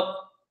 So,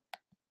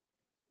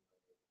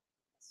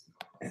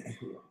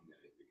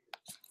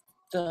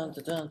 dun,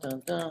 dun, dun,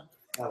 dun, dun.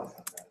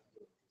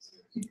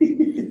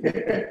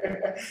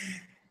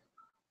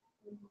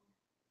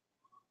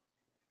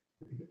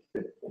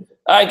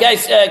 All right,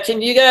 guys,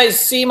 can you guys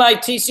see my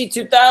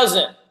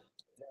TC2000?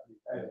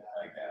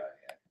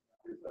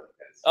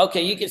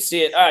 Okay, you can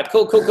see it. All right,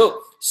 cool, cool,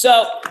 cool.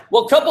 So,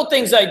 well, a couple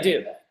things I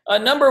do.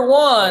 Number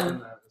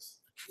one,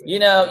 you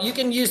know, you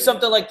can use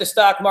something like the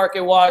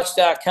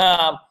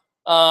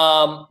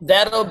stockmarketwatch.com.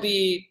 That'll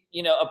be,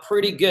 you know, a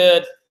pretty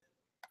good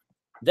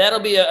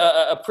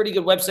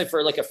website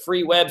for like a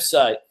free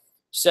website.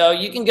 So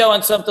you can go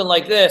on something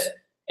like this,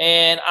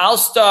 and I'll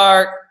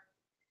start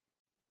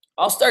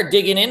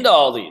digging into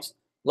all these,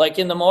 like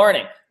in the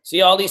morning.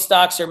 See, all these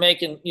stocks are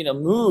making, you know,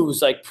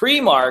 moves like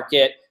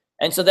pre-market.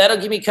 And so that'll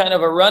give me kind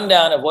of a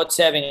rundown of what's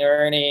having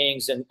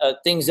earnings and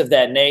things of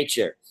that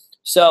nature.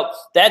 So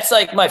that's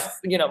like my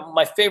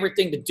favorite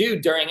thing to do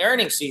during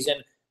earnings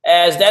season,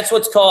 as that's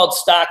what's called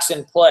stocks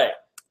in play,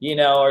 you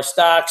know, or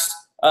stocks,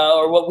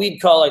 or what we'd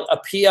call like a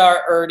PR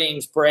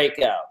earnings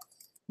breakout.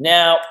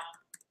 Now,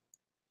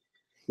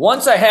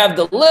 once I have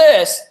the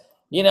list,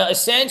 you know,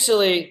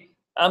 essentially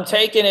I'm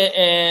taking it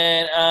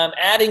and I'm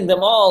adding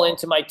them all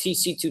into my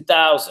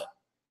TC2000.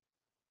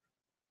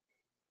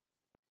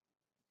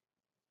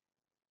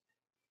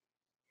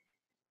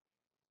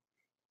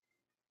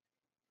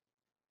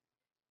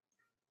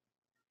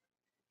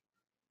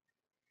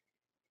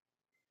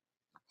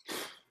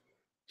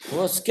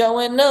 What's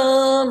going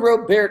on,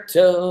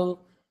 Roberto?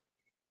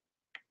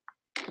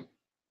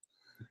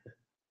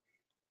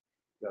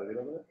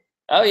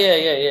 Oh,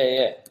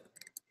 yeah.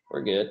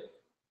 We're good.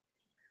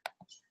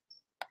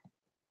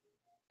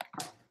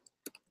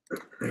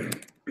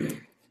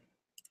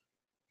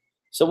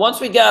 So once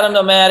we got them,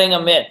 I'm adding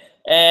them in.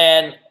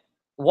 And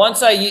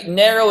once I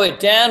narrow it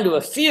down to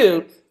a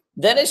few,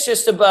 then it's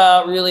just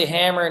about really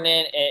hammering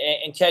in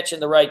and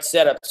catching the right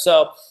setup.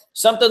 So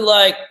something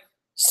like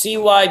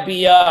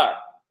CYBR.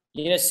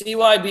 You know,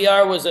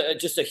 CYBR was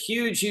just a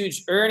huge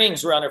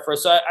earnings runner for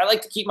us. So I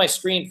like to keep my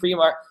screen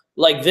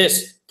like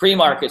this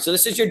pre-market. So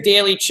this is your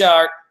daily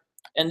chart,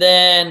 and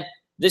then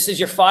this is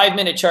your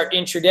 5-minute chart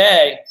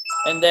intraday,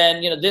 and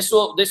then, you know, this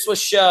will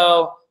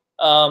show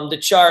the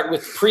chart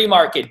with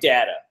pre-market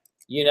data.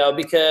 You know,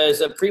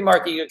 because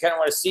pre-market, you kind of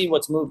want to see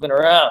what's moving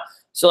around.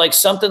 So like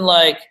something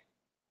like,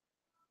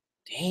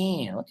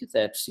 damn, look at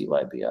that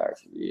CYBR,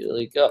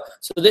 really go.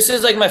 So this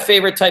is like my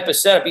favorite type of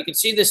setup. You can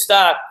see this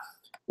stock,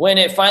 when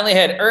it finally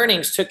had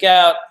earnings, took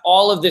out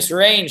all of this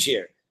range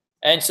here.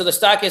 And so the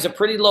stock has a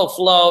pretty low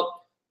float,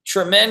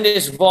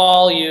 tremendous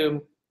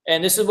volume,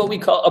 and this is what we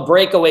call a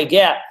breakaway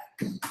gap.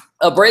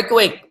 A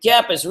breakaway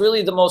gap is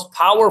really the most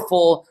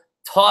powerful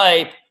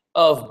type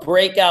of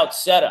breakout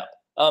setup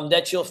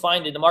that you'll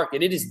find in the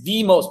market. It is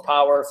the most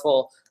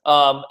powerful,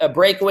 a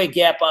breakaway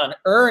gap on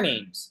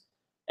earnings.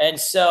 And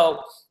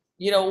so,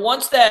 you know,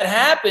 once that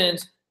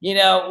happens, you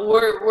know,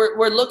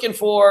 we're looking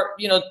for,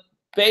 you know,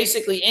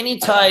 basically any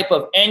type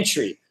of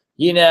entry,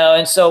 you know,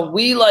 and so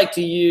we like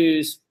to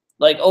use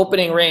like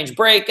opening range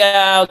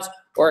breakouts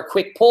or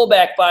quick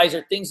pullback buys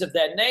or things of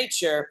that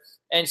nature.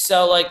 And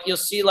so like you'll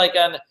see like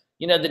on,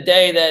 you know, the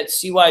day that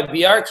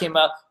CYBR came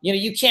out, you know,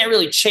 you can't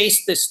really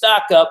chase this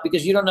stock up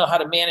because you don't know how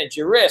to manage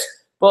your risk.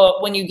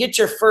 But when you get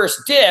your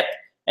first dip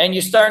and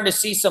you're starting to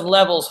see some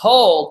levels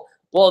hold,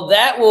 well,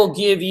 that will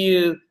give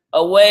you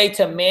a way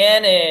to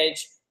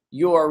manage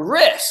your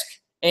risk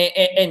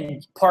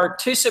and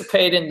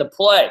participate in the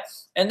play.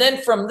 And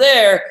then from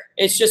there,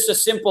 it's just a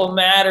simple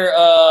matter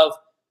of,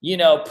 you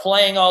know,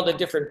 playing all the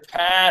different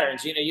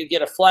patterns. You know, you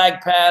get a flag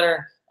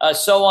pattern,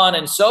 so on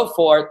and so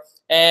forth,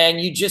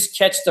 and you just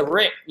catch the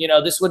ring. You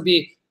know, this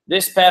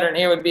pattern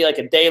here would be like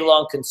a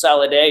day-long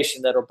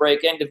consolidation that'll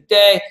break end of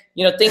day,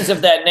 you know, things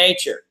of that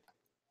nature.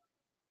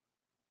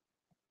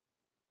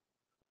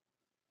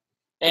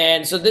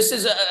 And so this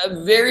is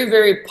a very,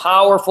 very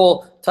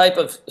powerful type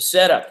of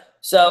setup.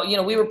 So, you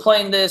know, we were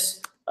playing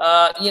this,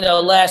 you know,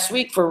 last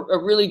week for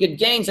really good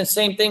gains, and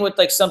same thing with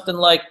like something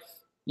like,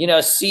 you know,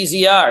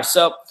 CZR.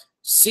 So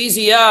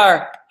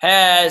CZR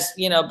has,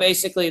 you know,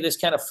 basically this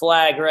kind of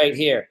flag right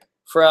here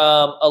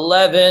from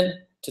 11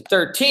 to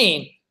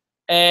 13.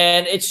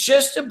 And it's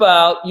just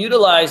about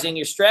utilizing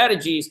your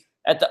strategies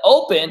at the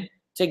open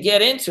to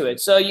get into it.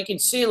 So you can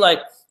see like,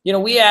 you know,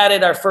 we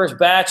added our first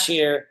batch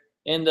here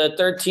in the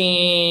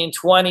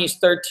 1320s,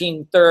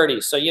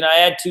 1330s. So, you know, I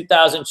had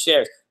 2,000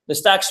 shares. The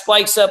stock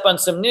spikes up on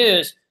some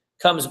news,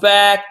 comes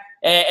back,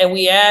 and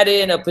we add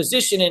in a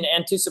position in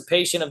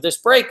anticipation of this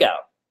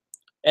breakout.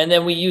 And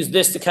then we use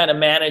this to kind of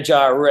manage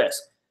our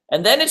risk.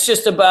 And then it's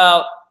just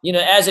about,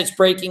 as it's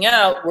breaking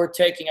out, we're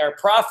taking our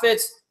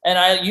profits. And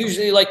I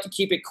usually like to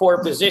keep it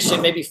core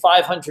position, maybe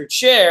 500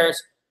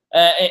 shares,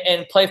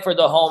 and play for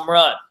the home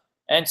run.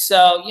 And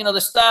so,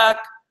 the stock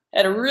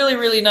had a really,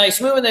 really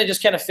nice move, and then it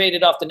just kind of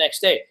faded off the next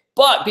day.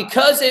 But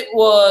because it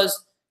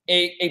was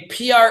a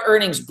PR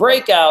earnings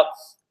breakout,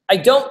 I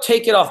don't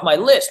take it off my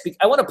list.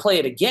 I want to play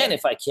it again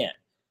if I can.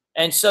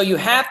 And so you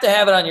have to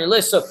have it on your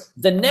list. So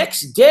the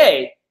next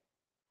day,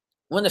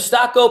 when the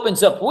stock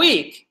opens up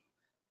weak,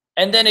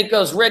 and then it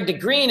goes red to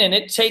green, and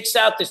it takes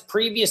out this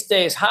previous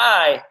day's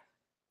high,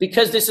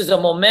 because this is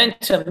a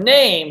momentum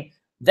name,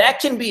 that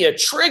can be a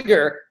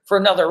trigger for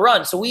another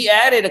run. So we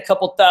added a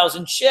couple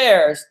thousand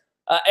shares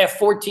at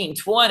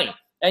 14.20.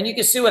 And you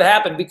can see what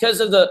happened. Because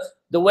of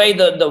the way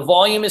the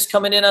volume is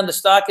coming in on the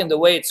stock and the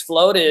way its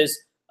float is,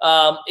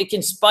 it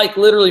can spike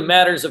literally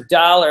matters of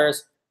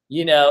dollars,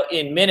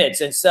 in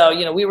minutes. And so,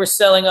 we were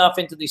selling off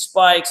into these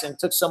spikes and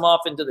took some off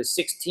into the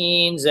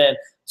 16s and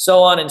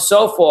so on and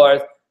so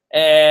forth.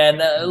 And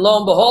lo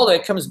and behold,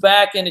 it comes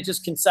back and it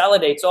just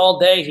consolidates all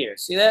day here.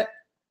 See that?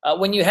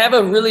 When you have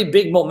a really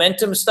big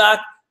momentum stock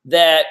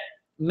that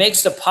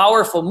makes a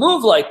powerful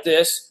move like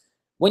this,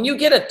 when you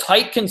get a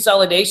tight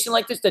consolidation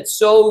like this that's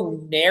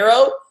so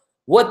narrow,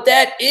 what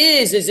that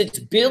is it's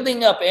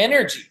building up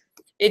energy.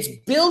 It's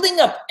building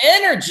up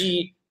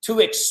energy to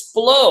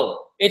explode.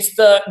 It's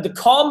the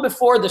calm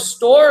before the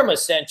storm,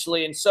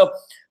 essentially. And so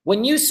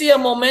when you see a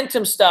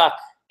momentum stock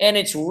and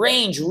its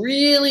range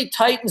really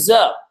tightens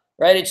up,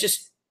 right? It's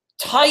just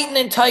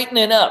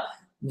tightening up.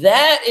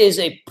 That is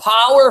a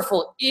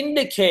powerful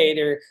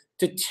indicator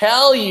to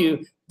tell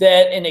you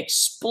that an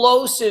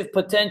explosive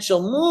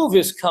potential move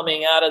is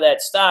coming out of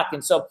that stock.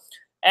 And so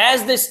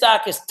as this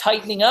stock is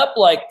tightening up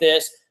like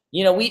this,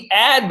 we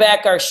add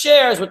back our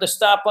shares with the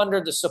stop under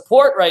the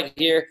support right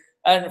here.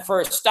 And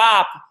for a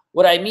stop,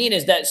 what I mean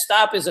is that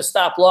stop is a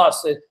stop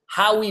loss,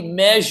 how we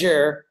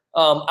measure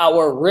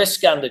our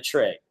risk on the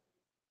trade.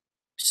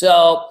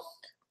 So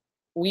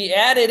we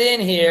add it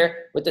in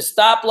here with the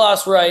stop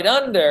loss right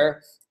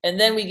under, and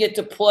then we get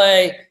to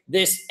play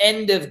this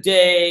end of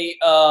day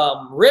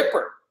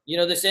ripper,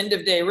 this end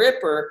of day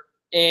ripper.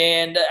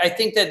 And I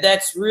think that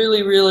that's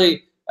really,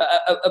 really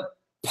a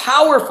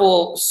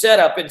powerful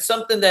setup, and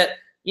something that,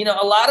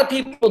 a lot of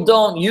people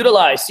don't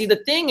utilize. See,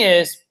 the thing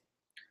is,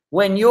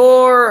 when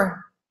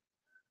you're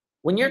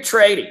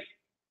trading,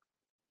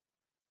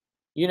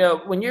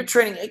 when you're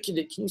trading, hey, can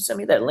you send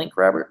me that link,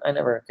 Robert? I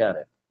never got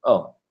it.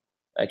 Oh,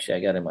 actually, I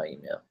got it in my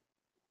email.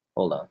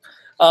 Hold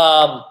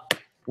on.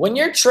 When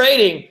you're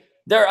trading,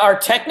 there are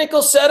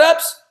technical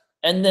setups,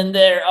 and then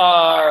there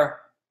are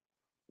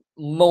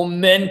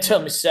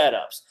momentum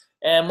setups.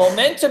 And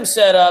momentum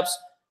setups,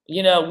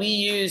 we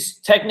use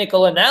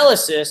technical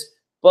analysis,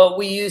 but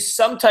we use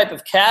some type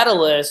of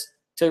catalyst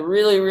to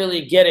really,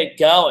 really get it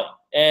going.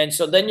 And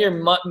so then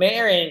you're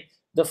marrying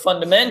the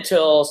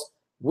fundamentals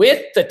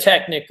with the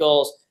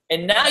technicals,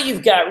 and now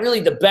you've got really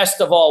the best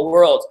of all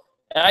worlds.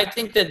 And I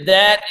think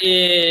that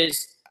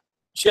is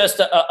just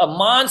a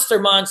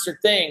monster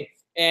thing,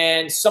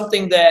 and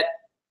something that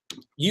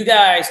you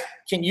guys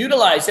can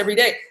utilize every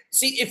day.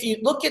 See, if you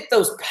look at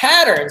those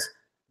patterns,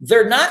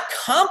 they're not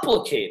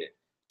complicated.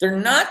 They're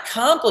not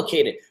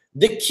complicated.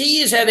 The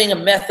key is having a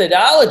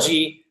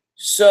methodology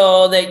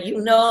so that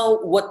you know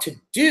what to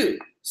do.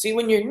 See,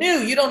 when you're new,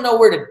 you don't know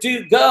where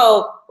to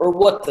go or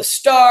what to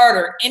start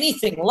or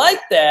anything like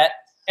that.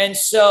 And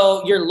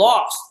so you're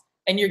lost,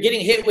 and you're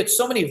getting hit with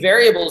so many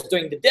variables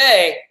during the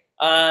day.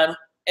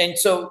 And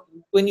so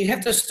when you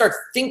have to start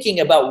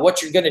thinking about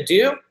what you're going to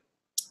do,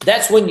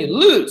 that's when you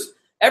lose.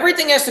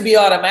 Everything has to be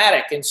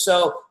automatic. And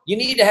so you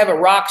need to have a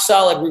rock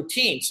solid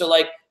routine. So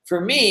like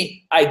for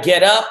me, I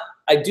get up,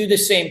 I do the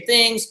same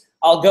things.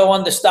 I'll go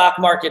on the stock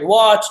market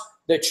watch,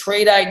 the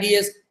trade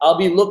ideas. I'll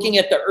be looking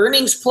at the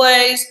earnings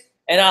plays,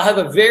 and I'll have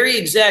a very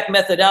exact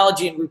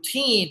methodology and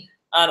routine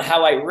on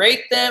how I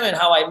rate them and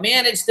how I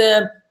manage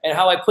them and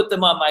how I put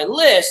them on my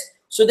list,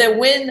 so that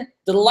when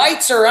the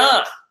lights are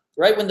on,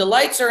 right? When the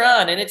lights are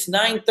on and it's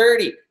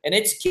 9:30 and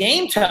it's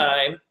game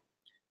time,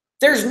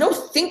 there's no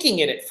thinking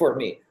in it for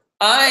me.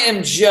 I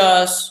am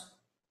just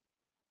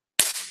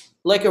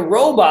like a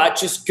robot,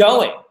 just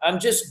going. I'm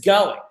just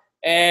going.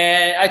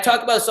 And I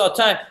talk about this all the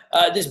time.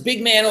 This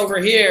big man over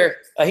here,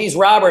 he's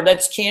Robert.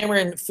 That's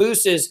Cameron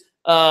Fous's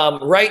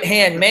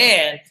right-hand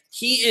man.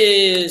 He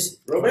is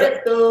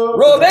Roberto.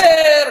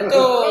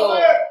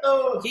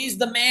 He's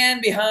the man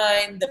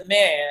behind the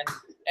man.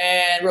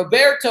 And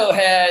Roberto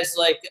has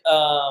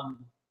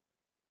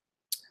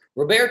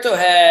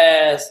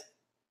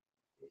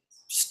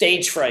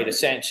stage fright,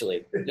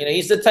 essentially.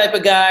 He's the type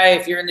of guy,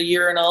 if you're in the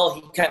urinal,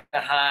 he kind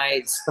of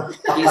hides.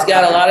 He's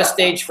got a lot of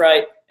stage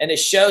fright, and it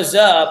shows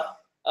up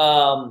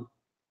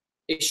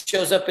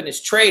in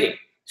his trading.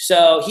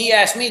 So he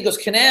asked me, he goes,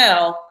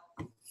 Canal,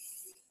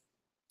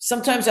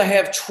 sometimes I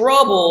have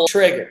trouble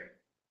trigger.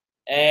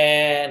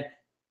 And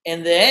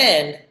in the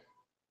end,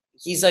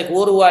 he's like,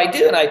 what do I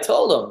do? And I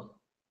told him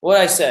what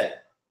I said.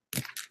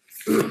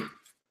 No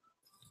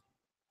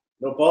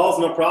balls,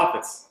 no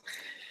profits.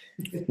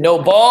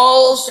 No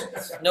balls,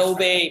 no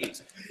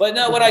babies. But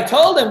no, what I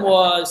told him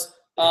was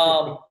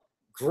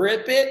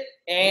grip it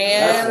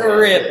and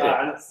rip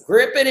it.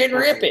 Grip it and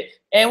rip it.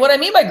 And what I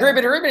mean by grip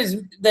it and rip it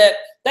is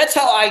that's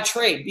how I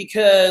trade,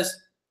 because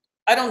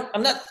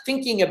I'm not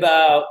thinking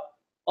about,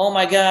 oh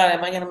my God,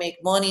 am I going to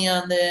make money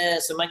on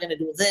this? Am I going to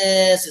do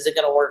this? Is it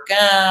going to work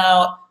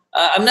out?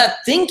 I'm not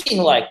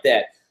thinking like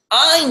that.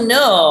 I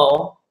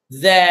know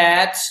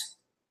that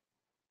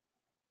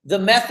the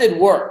method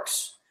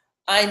works.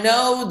 I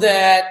know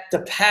that the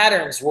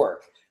patterns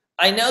work.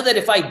 I know that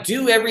if I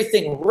do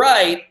everything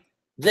right,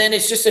 then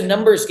it's just a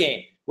numbers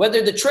game.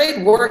 Whether the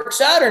trade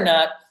works out or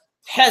not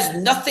has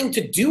nothing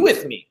to do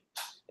with me.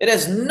 It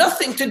has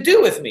nothing to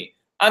do with me.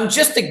 I'm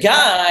just a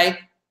guy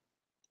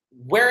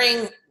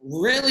wearing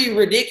really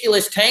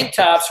ridiculous tank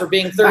tops for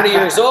being 30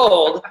 years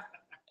old,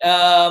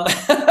 and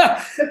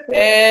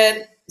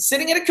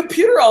sitting at a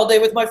computer all day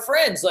with my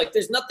friends. Like,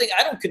 there's nothing,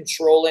 I don't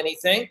control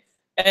anything.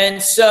 And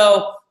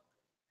so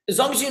as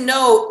long as you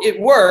know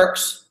it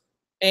works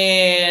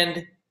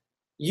and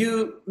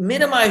you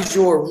minimize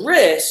your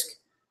risk,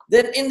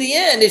 then in the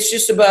end, it's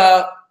just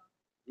about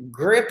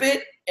grip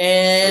it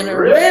and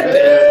rip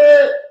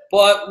it.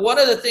 But one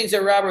of the things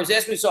that Robert was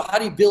asking me, so how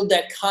do you build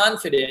that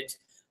confidence?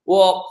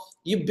 Well,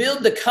 you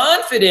build the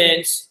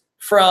confidence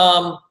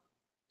from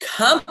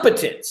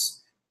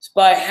competence. It's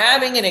by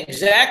having an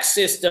exact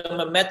system,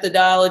 a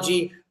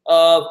methodology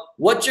of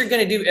what you're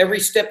going to do every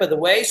step of the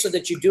way so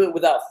that you do it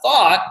without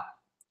thought.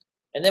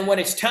 And then when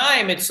it's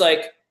time, it's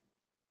like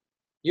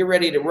you're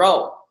ready to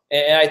roll.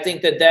 And I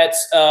think that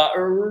that's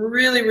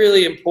really,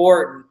 really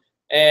important,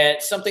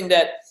 and something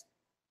that,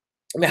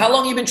 I mean, how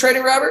long have you been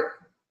trading, Robert?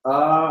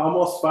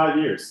 Almost 5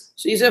 years.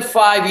 So he's at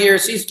 5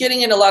 years. He's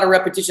getting in a lot of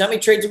repetition. How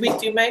many trades a week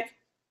do you make?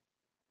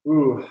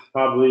 Ooh,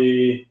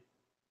 probably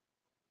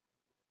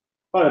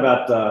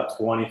about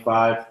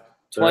 25.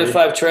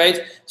 25 trades.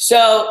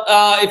 So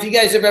if you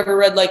guys have ever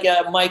read like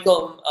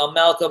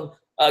Malcolm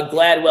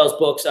Gladwell's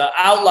books,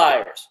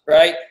 Outliers,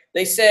 right?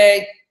 They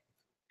say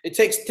it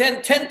takes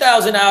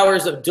 10,000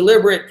 hours of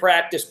deliberate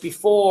practice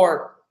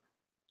before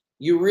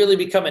you really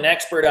become an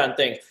expert on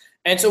things.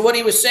 And so what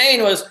he was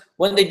saying was,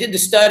 when they did the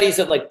studies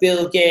of like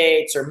Bill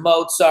Gates or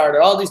Mozart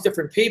or all these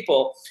different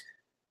people,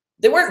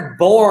 they weren't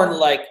born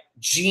like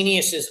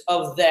geniuses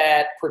of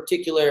that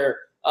particular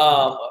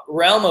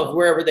realm of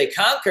wherever they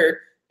conquered.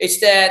 It's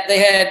that they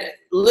had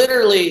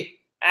literally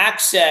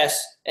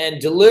access and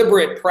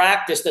deliberate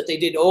practice that they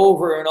did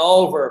over and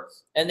over,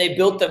 and they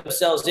built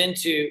themselves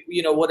into,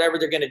 you know, whatever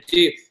they're going to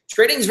do.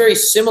 Trading is very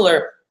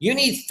similar. You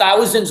need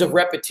thousands of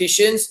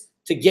repetitions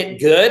to get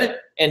good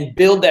and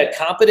build that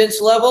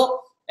competence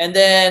level, and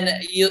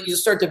then you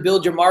start to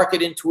build your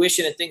market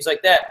intuition and things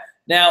like that.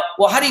 Now,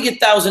 well, how do you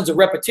get thousands of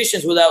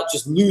repetitions without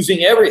just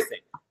losing everything?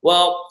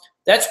 Well,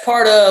 that's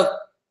part of,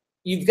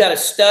 you've got to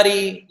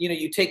study, you know,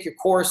 you take your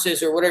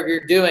courses or whatever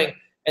you're doing,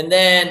 and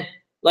then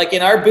like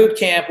in our boot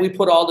camp, we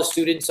put all the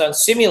students on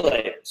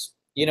simulators.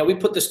 You know, we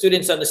put the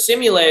students on the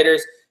simulators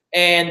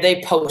and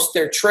they post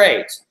their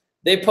trades.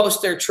 They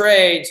post their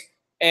trades,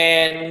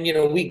 and, you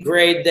know, we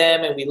grade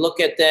them and we look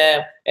at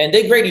them, and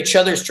they grade each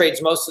other's trades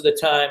most of the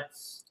time.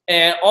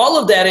 And all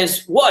of that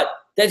is what?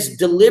 That's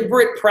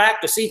deliberate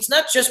practice. See, it's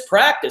not just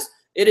practice.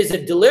 It is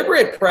a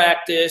deliberate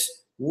practice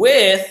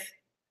with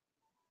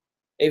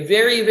a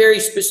very, very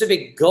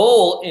specific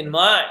goal in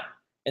mind.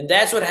 And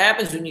that's what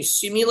happens when you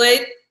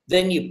simulate.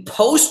 Then you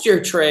post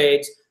your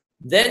trades,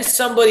 then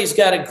somebody's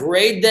got to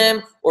grade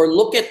them or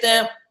look at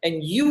them,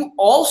 and you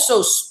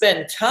also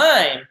spend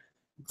time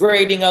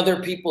grading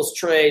other people's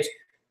trades.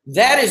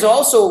 That is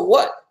also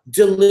what?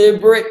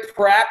 Deliberate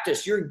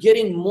practice. You're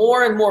getting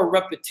more and more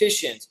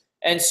repetitions.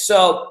 And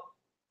so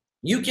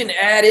you can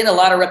add in a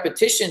lot of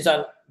repetitions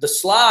on the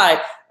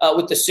slide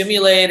with the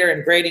simulator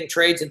and grading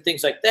trades and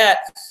things like that.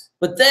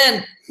 But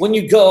then when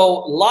you go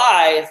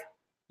live,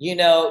 you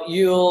know,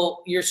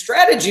 your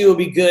strategy will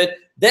be good.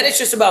 Then it's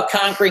just about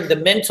conquering the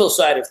mental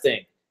side of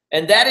things.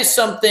 And that is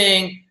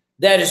something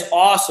that is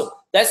awesome.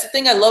 That's the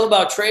thing I love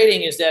about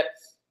trading, is that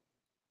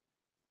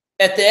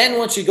at the end,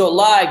 once you go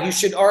live, you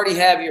should already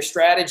have your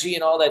strategy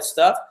and all that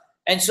stuff.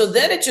 And so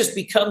then it just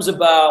becomes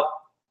about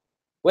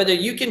whether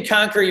you can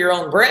conquer your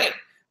own brain,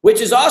 which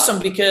is awesome,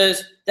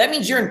 because that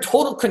means you're in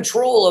total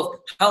control of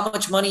how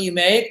much money you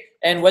make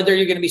and whether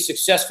you're going to be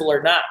successful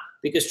or not,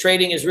 because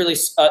trading is really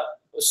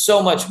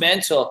so much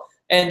mental.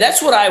 And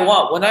that's what I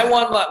want.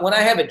 When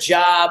I have a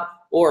job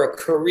or a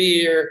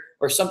career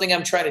or something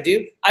I'm trying to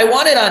do, I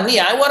want it on me.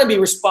 I want to be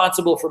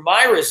responsible for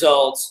my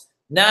results,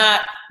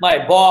 not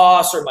my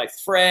boss or my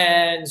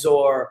friends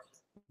or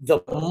the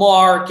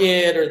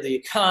market or the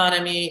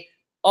economy.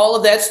 All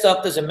of that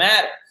stuff doesn't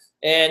matter.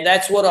 And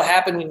that's what will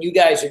happen when you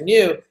guys are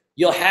new.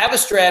 You'll have a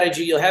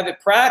strategy, you'll have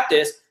it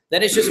practiced.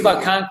 Then it's just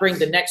about conquering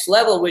the next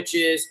level, which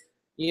is,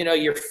 you know,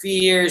 your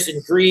fears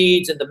and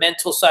greeds and the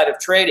mental side of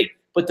trading.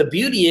 But the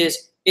beauty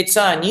is, it's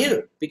on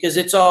you, because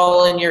it's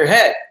all in your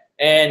head.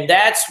 And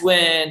that's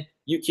when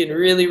you can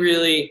really,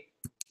 really,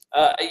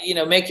 you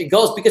know, make your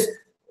goals. Because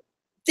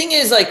thing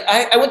is, like,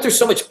 I went through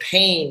so much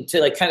pain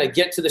to like kind of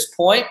get to this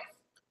point,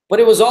 but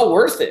it was all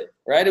worth it.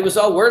 right? It was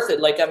all worth it.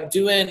 Like I'm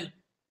doing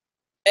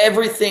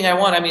everything I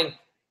want. I mean,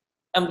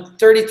 I'm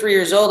 33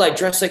 years old. I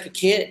dress like a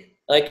kid.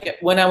 Like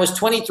when I was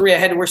 23, I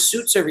had to wear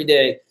suits every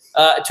day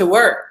to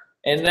work.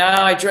 And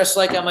now I dress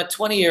like I'm a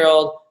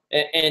 20-year-old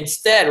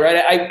instead,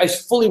 right? I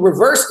fully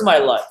reversed my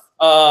life.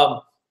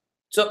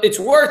 So it's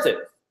worth it.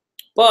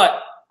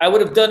 But I would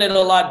have done it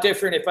a lot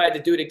different if I had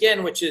to do it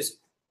again, which is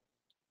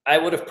I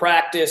would have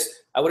practiced,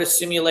 I would have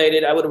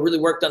simulated, I would have really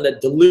worked on the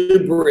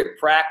deliberate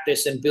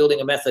practice and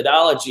building a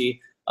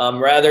methodology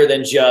rather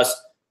than just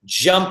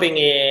jumping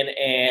in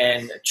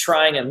and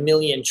trying a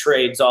million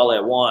trades all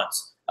at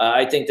once.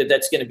 I think that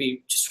that's going to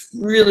be just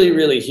really,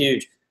 really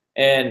huge.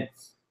 And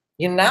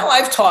you know, now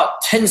I've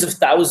taught tens of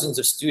thousands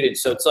of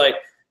students. So it's like,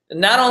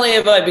 not only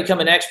have I become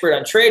an expert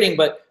on trading,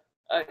 but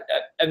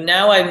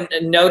now I'm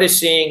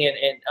noticing and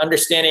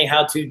understanding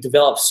how to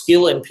develop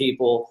skill in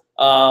people,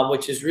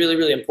 which is really,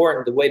 really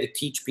important. The way to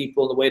teach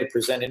people, the way to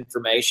present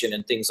information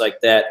and things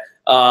like that.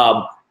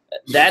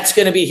 That's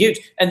going to be huge.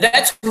 And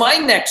that's my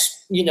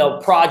next, you know,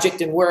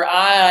 project, and where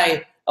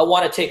I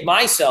want to take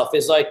myself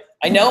is like,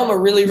 I know I'm a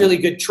really, really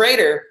good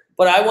trader,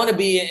 but I want to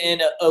be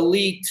an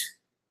elite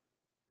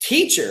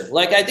teacher.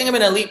 Like I think I'm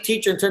an elite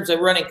teacher in terms of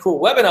running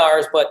cool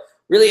webinars, but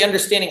really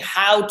understanding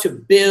how to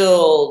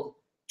build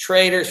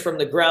traders from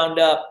the ground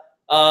up.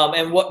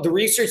 And what the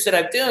research that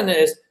I've done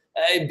is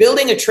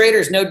building a trader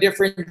is no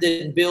different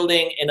than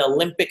building an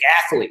Olympic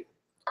athlete.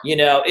 You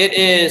know, it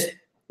is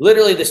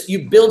literally this,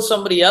 you build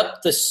somebody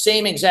up the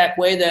same exact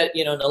way that,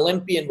 you know, an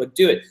Olympian would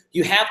do it.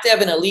 You have to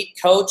have an elite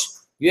coach.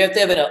 You have to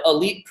have an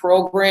elite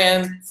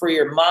program for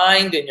your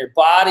mind and your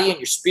body and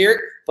your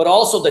spirit, but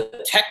also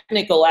the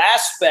technical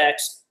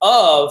aspects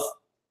of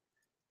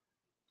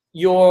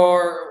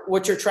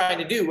what you're trying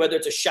to do, whether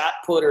it's a shot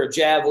put or a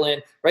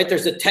javelin, right?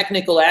 There's the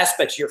technical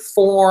aspects, your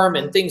form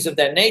and things of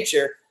that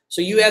nature.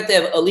 So you have to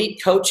have elite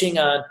coaching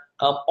on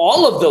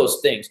all of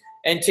those things.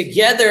 And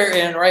together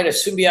in, right, a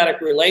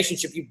symbiotic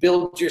relationship, you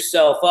build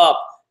yourself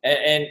up.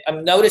 And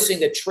I'm noticing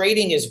that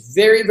trading is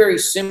very, very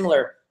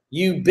similar.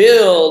 You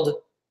build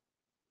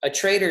a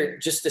trader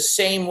just the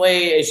same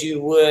way as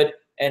you would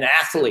an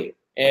athlete.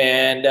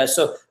 And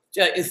so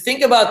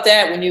think about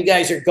that when you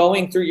guys are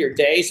going through your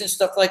days and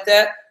stuff like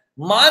that.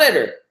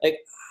 Monitor like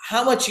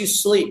how much you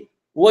sleep,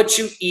 what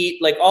you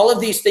eat, like all of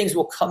these things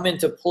will come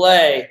into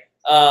play,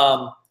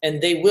 and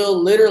they will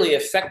literally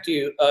affect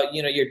you,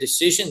 you know, your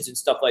decisions and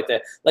stuff like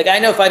that. Like I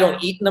know if I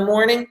don't eat in the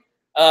morning,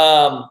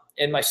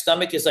 and my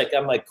stomach is like,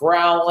 I'm like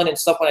growling and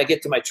stuff when I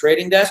get to my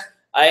trading desk,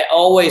 I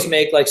always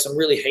make like some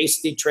really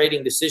hasty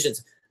trading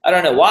decisions. I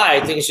don't know why.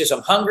 I think it's just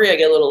I'm hungry. I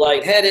get a little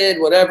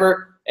lightheaded,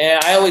 whatever.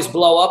 And I always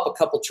blow up a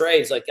couple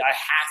trades. Like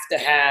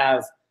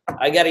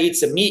I got to eat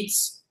some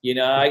meats. You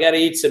know, I got to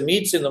eat some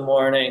meats in the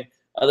morning.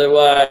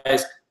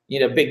 Otherwise, you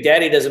know, Big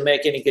Daddy doesn't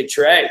make any good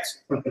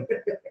trades.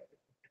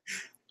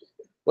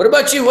 What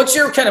about you? What's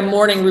your kind of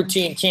morning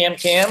routine, Cam?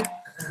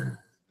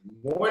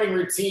 Morning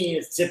routine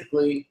is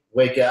typically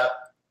wake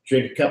up,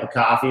 drink a cup of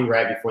coffee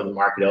right before the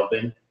market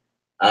open.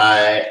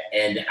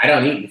 And I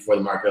don't eat before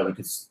the market open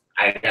because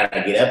I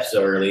gotta get up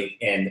so early.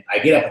 And I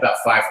get up about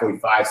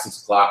 5:45,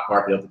 6 o'clock.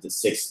 Market opens at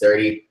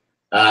 6:30.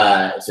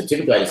 So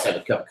typically I just have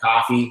a cup of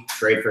coffee,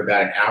 trade for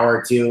about an hour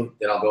or two.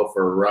 Then I'll go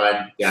for a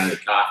run down to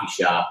the coffee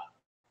shop,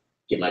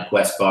 get my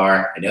Quest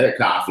bar, another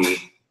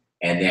coffee,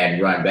 and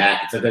then run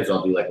back. And sometimes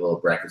I'll do like a little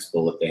breakfast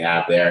bowl if they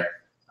have there.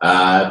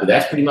 But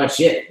that's pretty much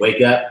it.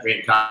 Wake up,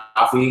 drink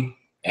coffee,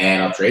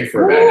 and I'll trade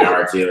for about an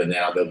hour or two, and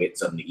then I'll go get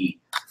something to eat.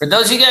 For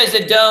those of you guys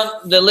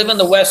that live on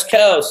the West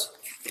Coast,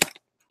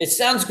 it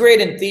sounds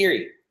great in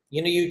theory.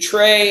 You know, you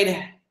trade,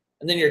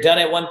 and then you're done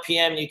at 1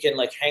 p.m. You can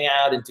like hang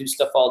out and do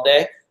stuff all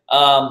day.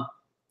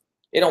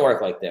 It don't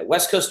work like that.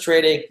 West Coast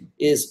trading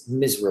is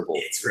miserable.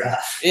 It's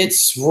rough.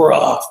 It's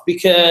rough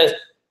because,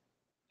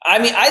 I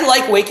mean, I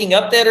like waking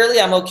up that early.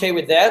 I'm okay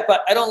with that,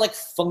 but I don't like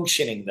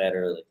functioning that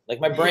early.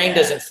 Like my brain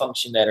doesn't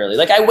function that early.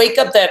 Like I wake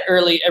up that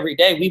early every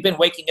day. We've been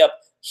waking up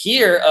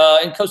here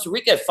in Costa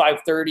Rica at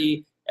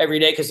 5:30 every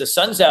day because the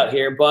sun's out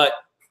here, but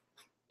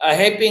I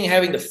hate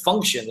having to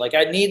function. Like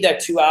I need that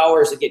 2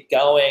 hours to get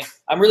going.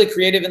 I'm really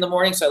creative in the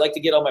morning, so I like to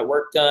get all my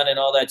work done and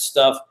all that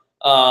stuff.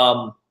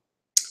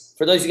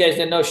 For those of you guys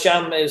that know,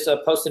 Sham is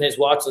posting his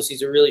watch list.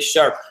 He's a really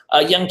sharp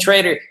young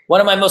trader. One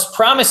of my most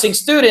promising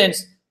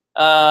students.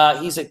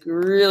 He's a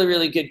really,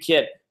 really good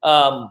kid.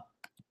 So,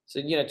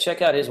 you know,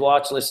 check out his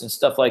watch list and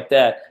stuff like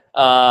that.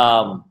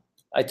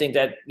 I think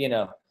that, you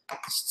know,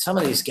 some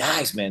of these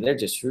guys, man, they're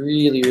just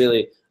really,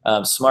 really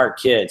smart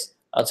kids.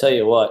 I'll tell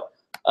you what.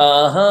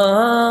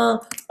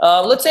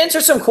 Let's answer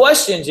some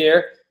questions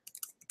here,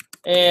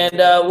 and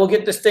we'll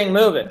get this thing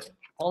moving.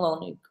 Hold on,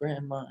 let me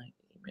grab my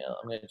email.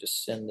 I'm going to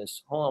just send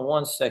this. Hold on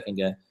one second,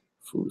 guys.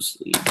 Fous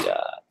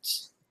got.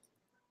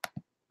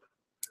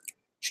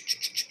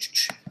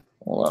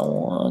 Hold on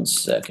one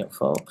second,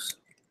 folks.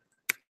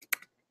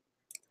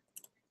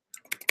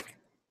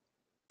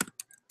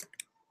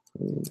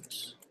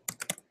 Oops.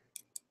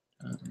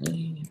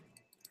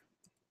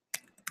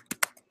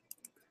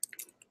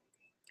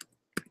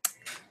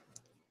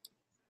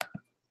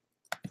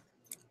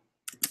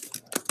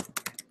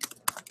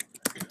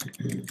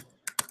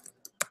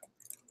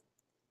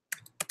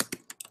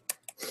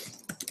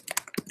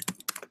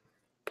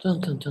 Dun,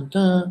 dun, dun,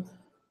 dun.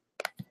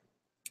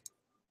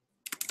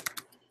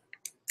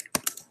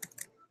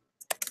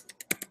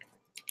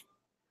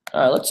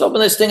 All right, let's open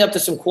this thing up to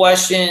some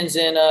questions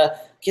and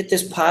get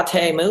this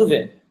pate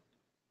moving.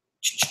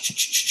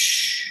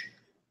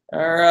 All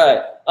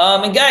right.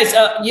 And guys,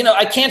 you know,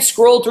 I can't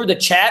scroll through the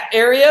chat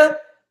area,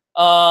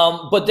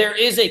 but there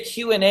is a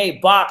Q&A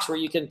box where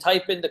you can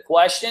type in the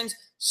questions.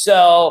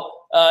 So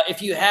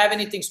if you have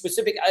anything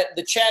specific,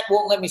 the chat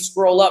won't let me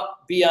scroll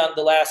up beyond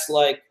the last,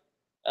 like,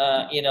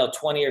 you know,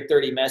 20 or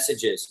 30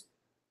 messages.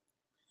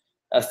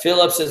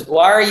 Philip says,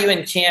 why are you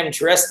and Cam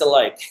dressed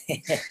alike?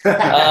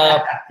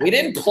 We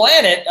didn't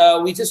plan it.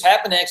 We just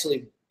happen to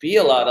actually be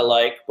a lot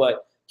alike.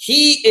 But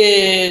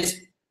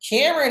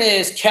Cameron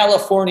is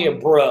California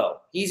bro.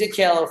 He's a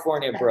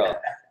California bro.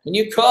 When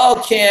you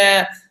call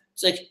Cam,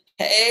 it's like,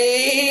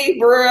 hey,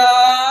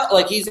 bro.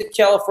 Like, he's a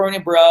California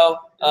bro.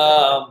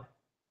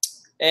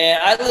 And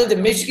I lived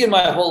in Michigan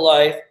my whole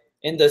life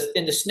in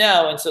the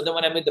snow. And so then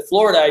when I moved to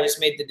Florida, I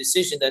just made the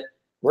decision that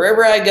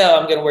wherever I go,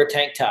 I'm going to wear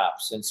tank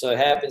tops. And so it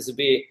happens to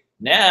be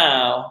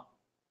now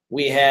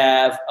we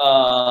have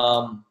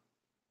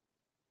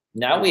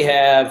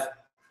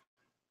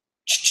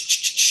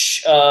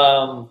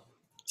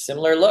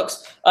similar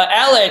looks.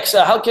 Alex,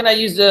 how can I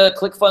use the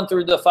ClickFunnels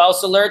through the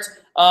Fous alerts?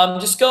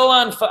 Just go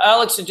on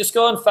Alex and just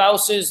go on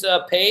Fous's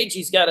page.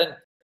 He's got an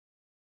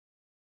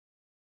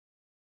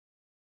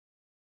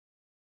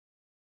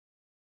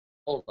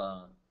hold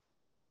on.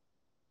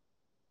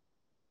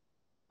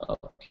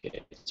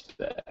 Okay, it's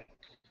back.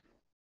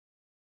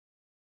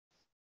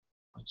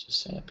 What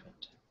just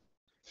happened?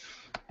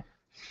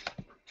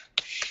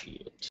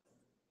 Shit.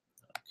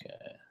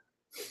 Okay.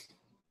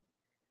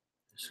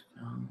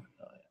 Oh,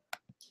 yeah.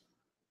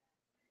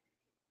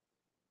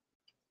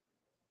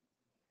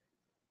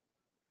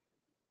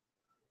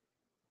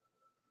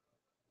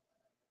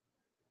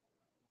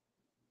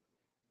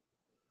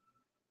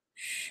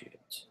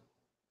 Shit.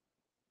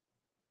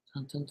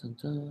 Dun, dun, dun,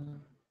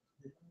 dun.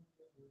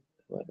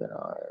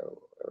 Webinar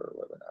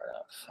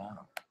not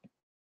found.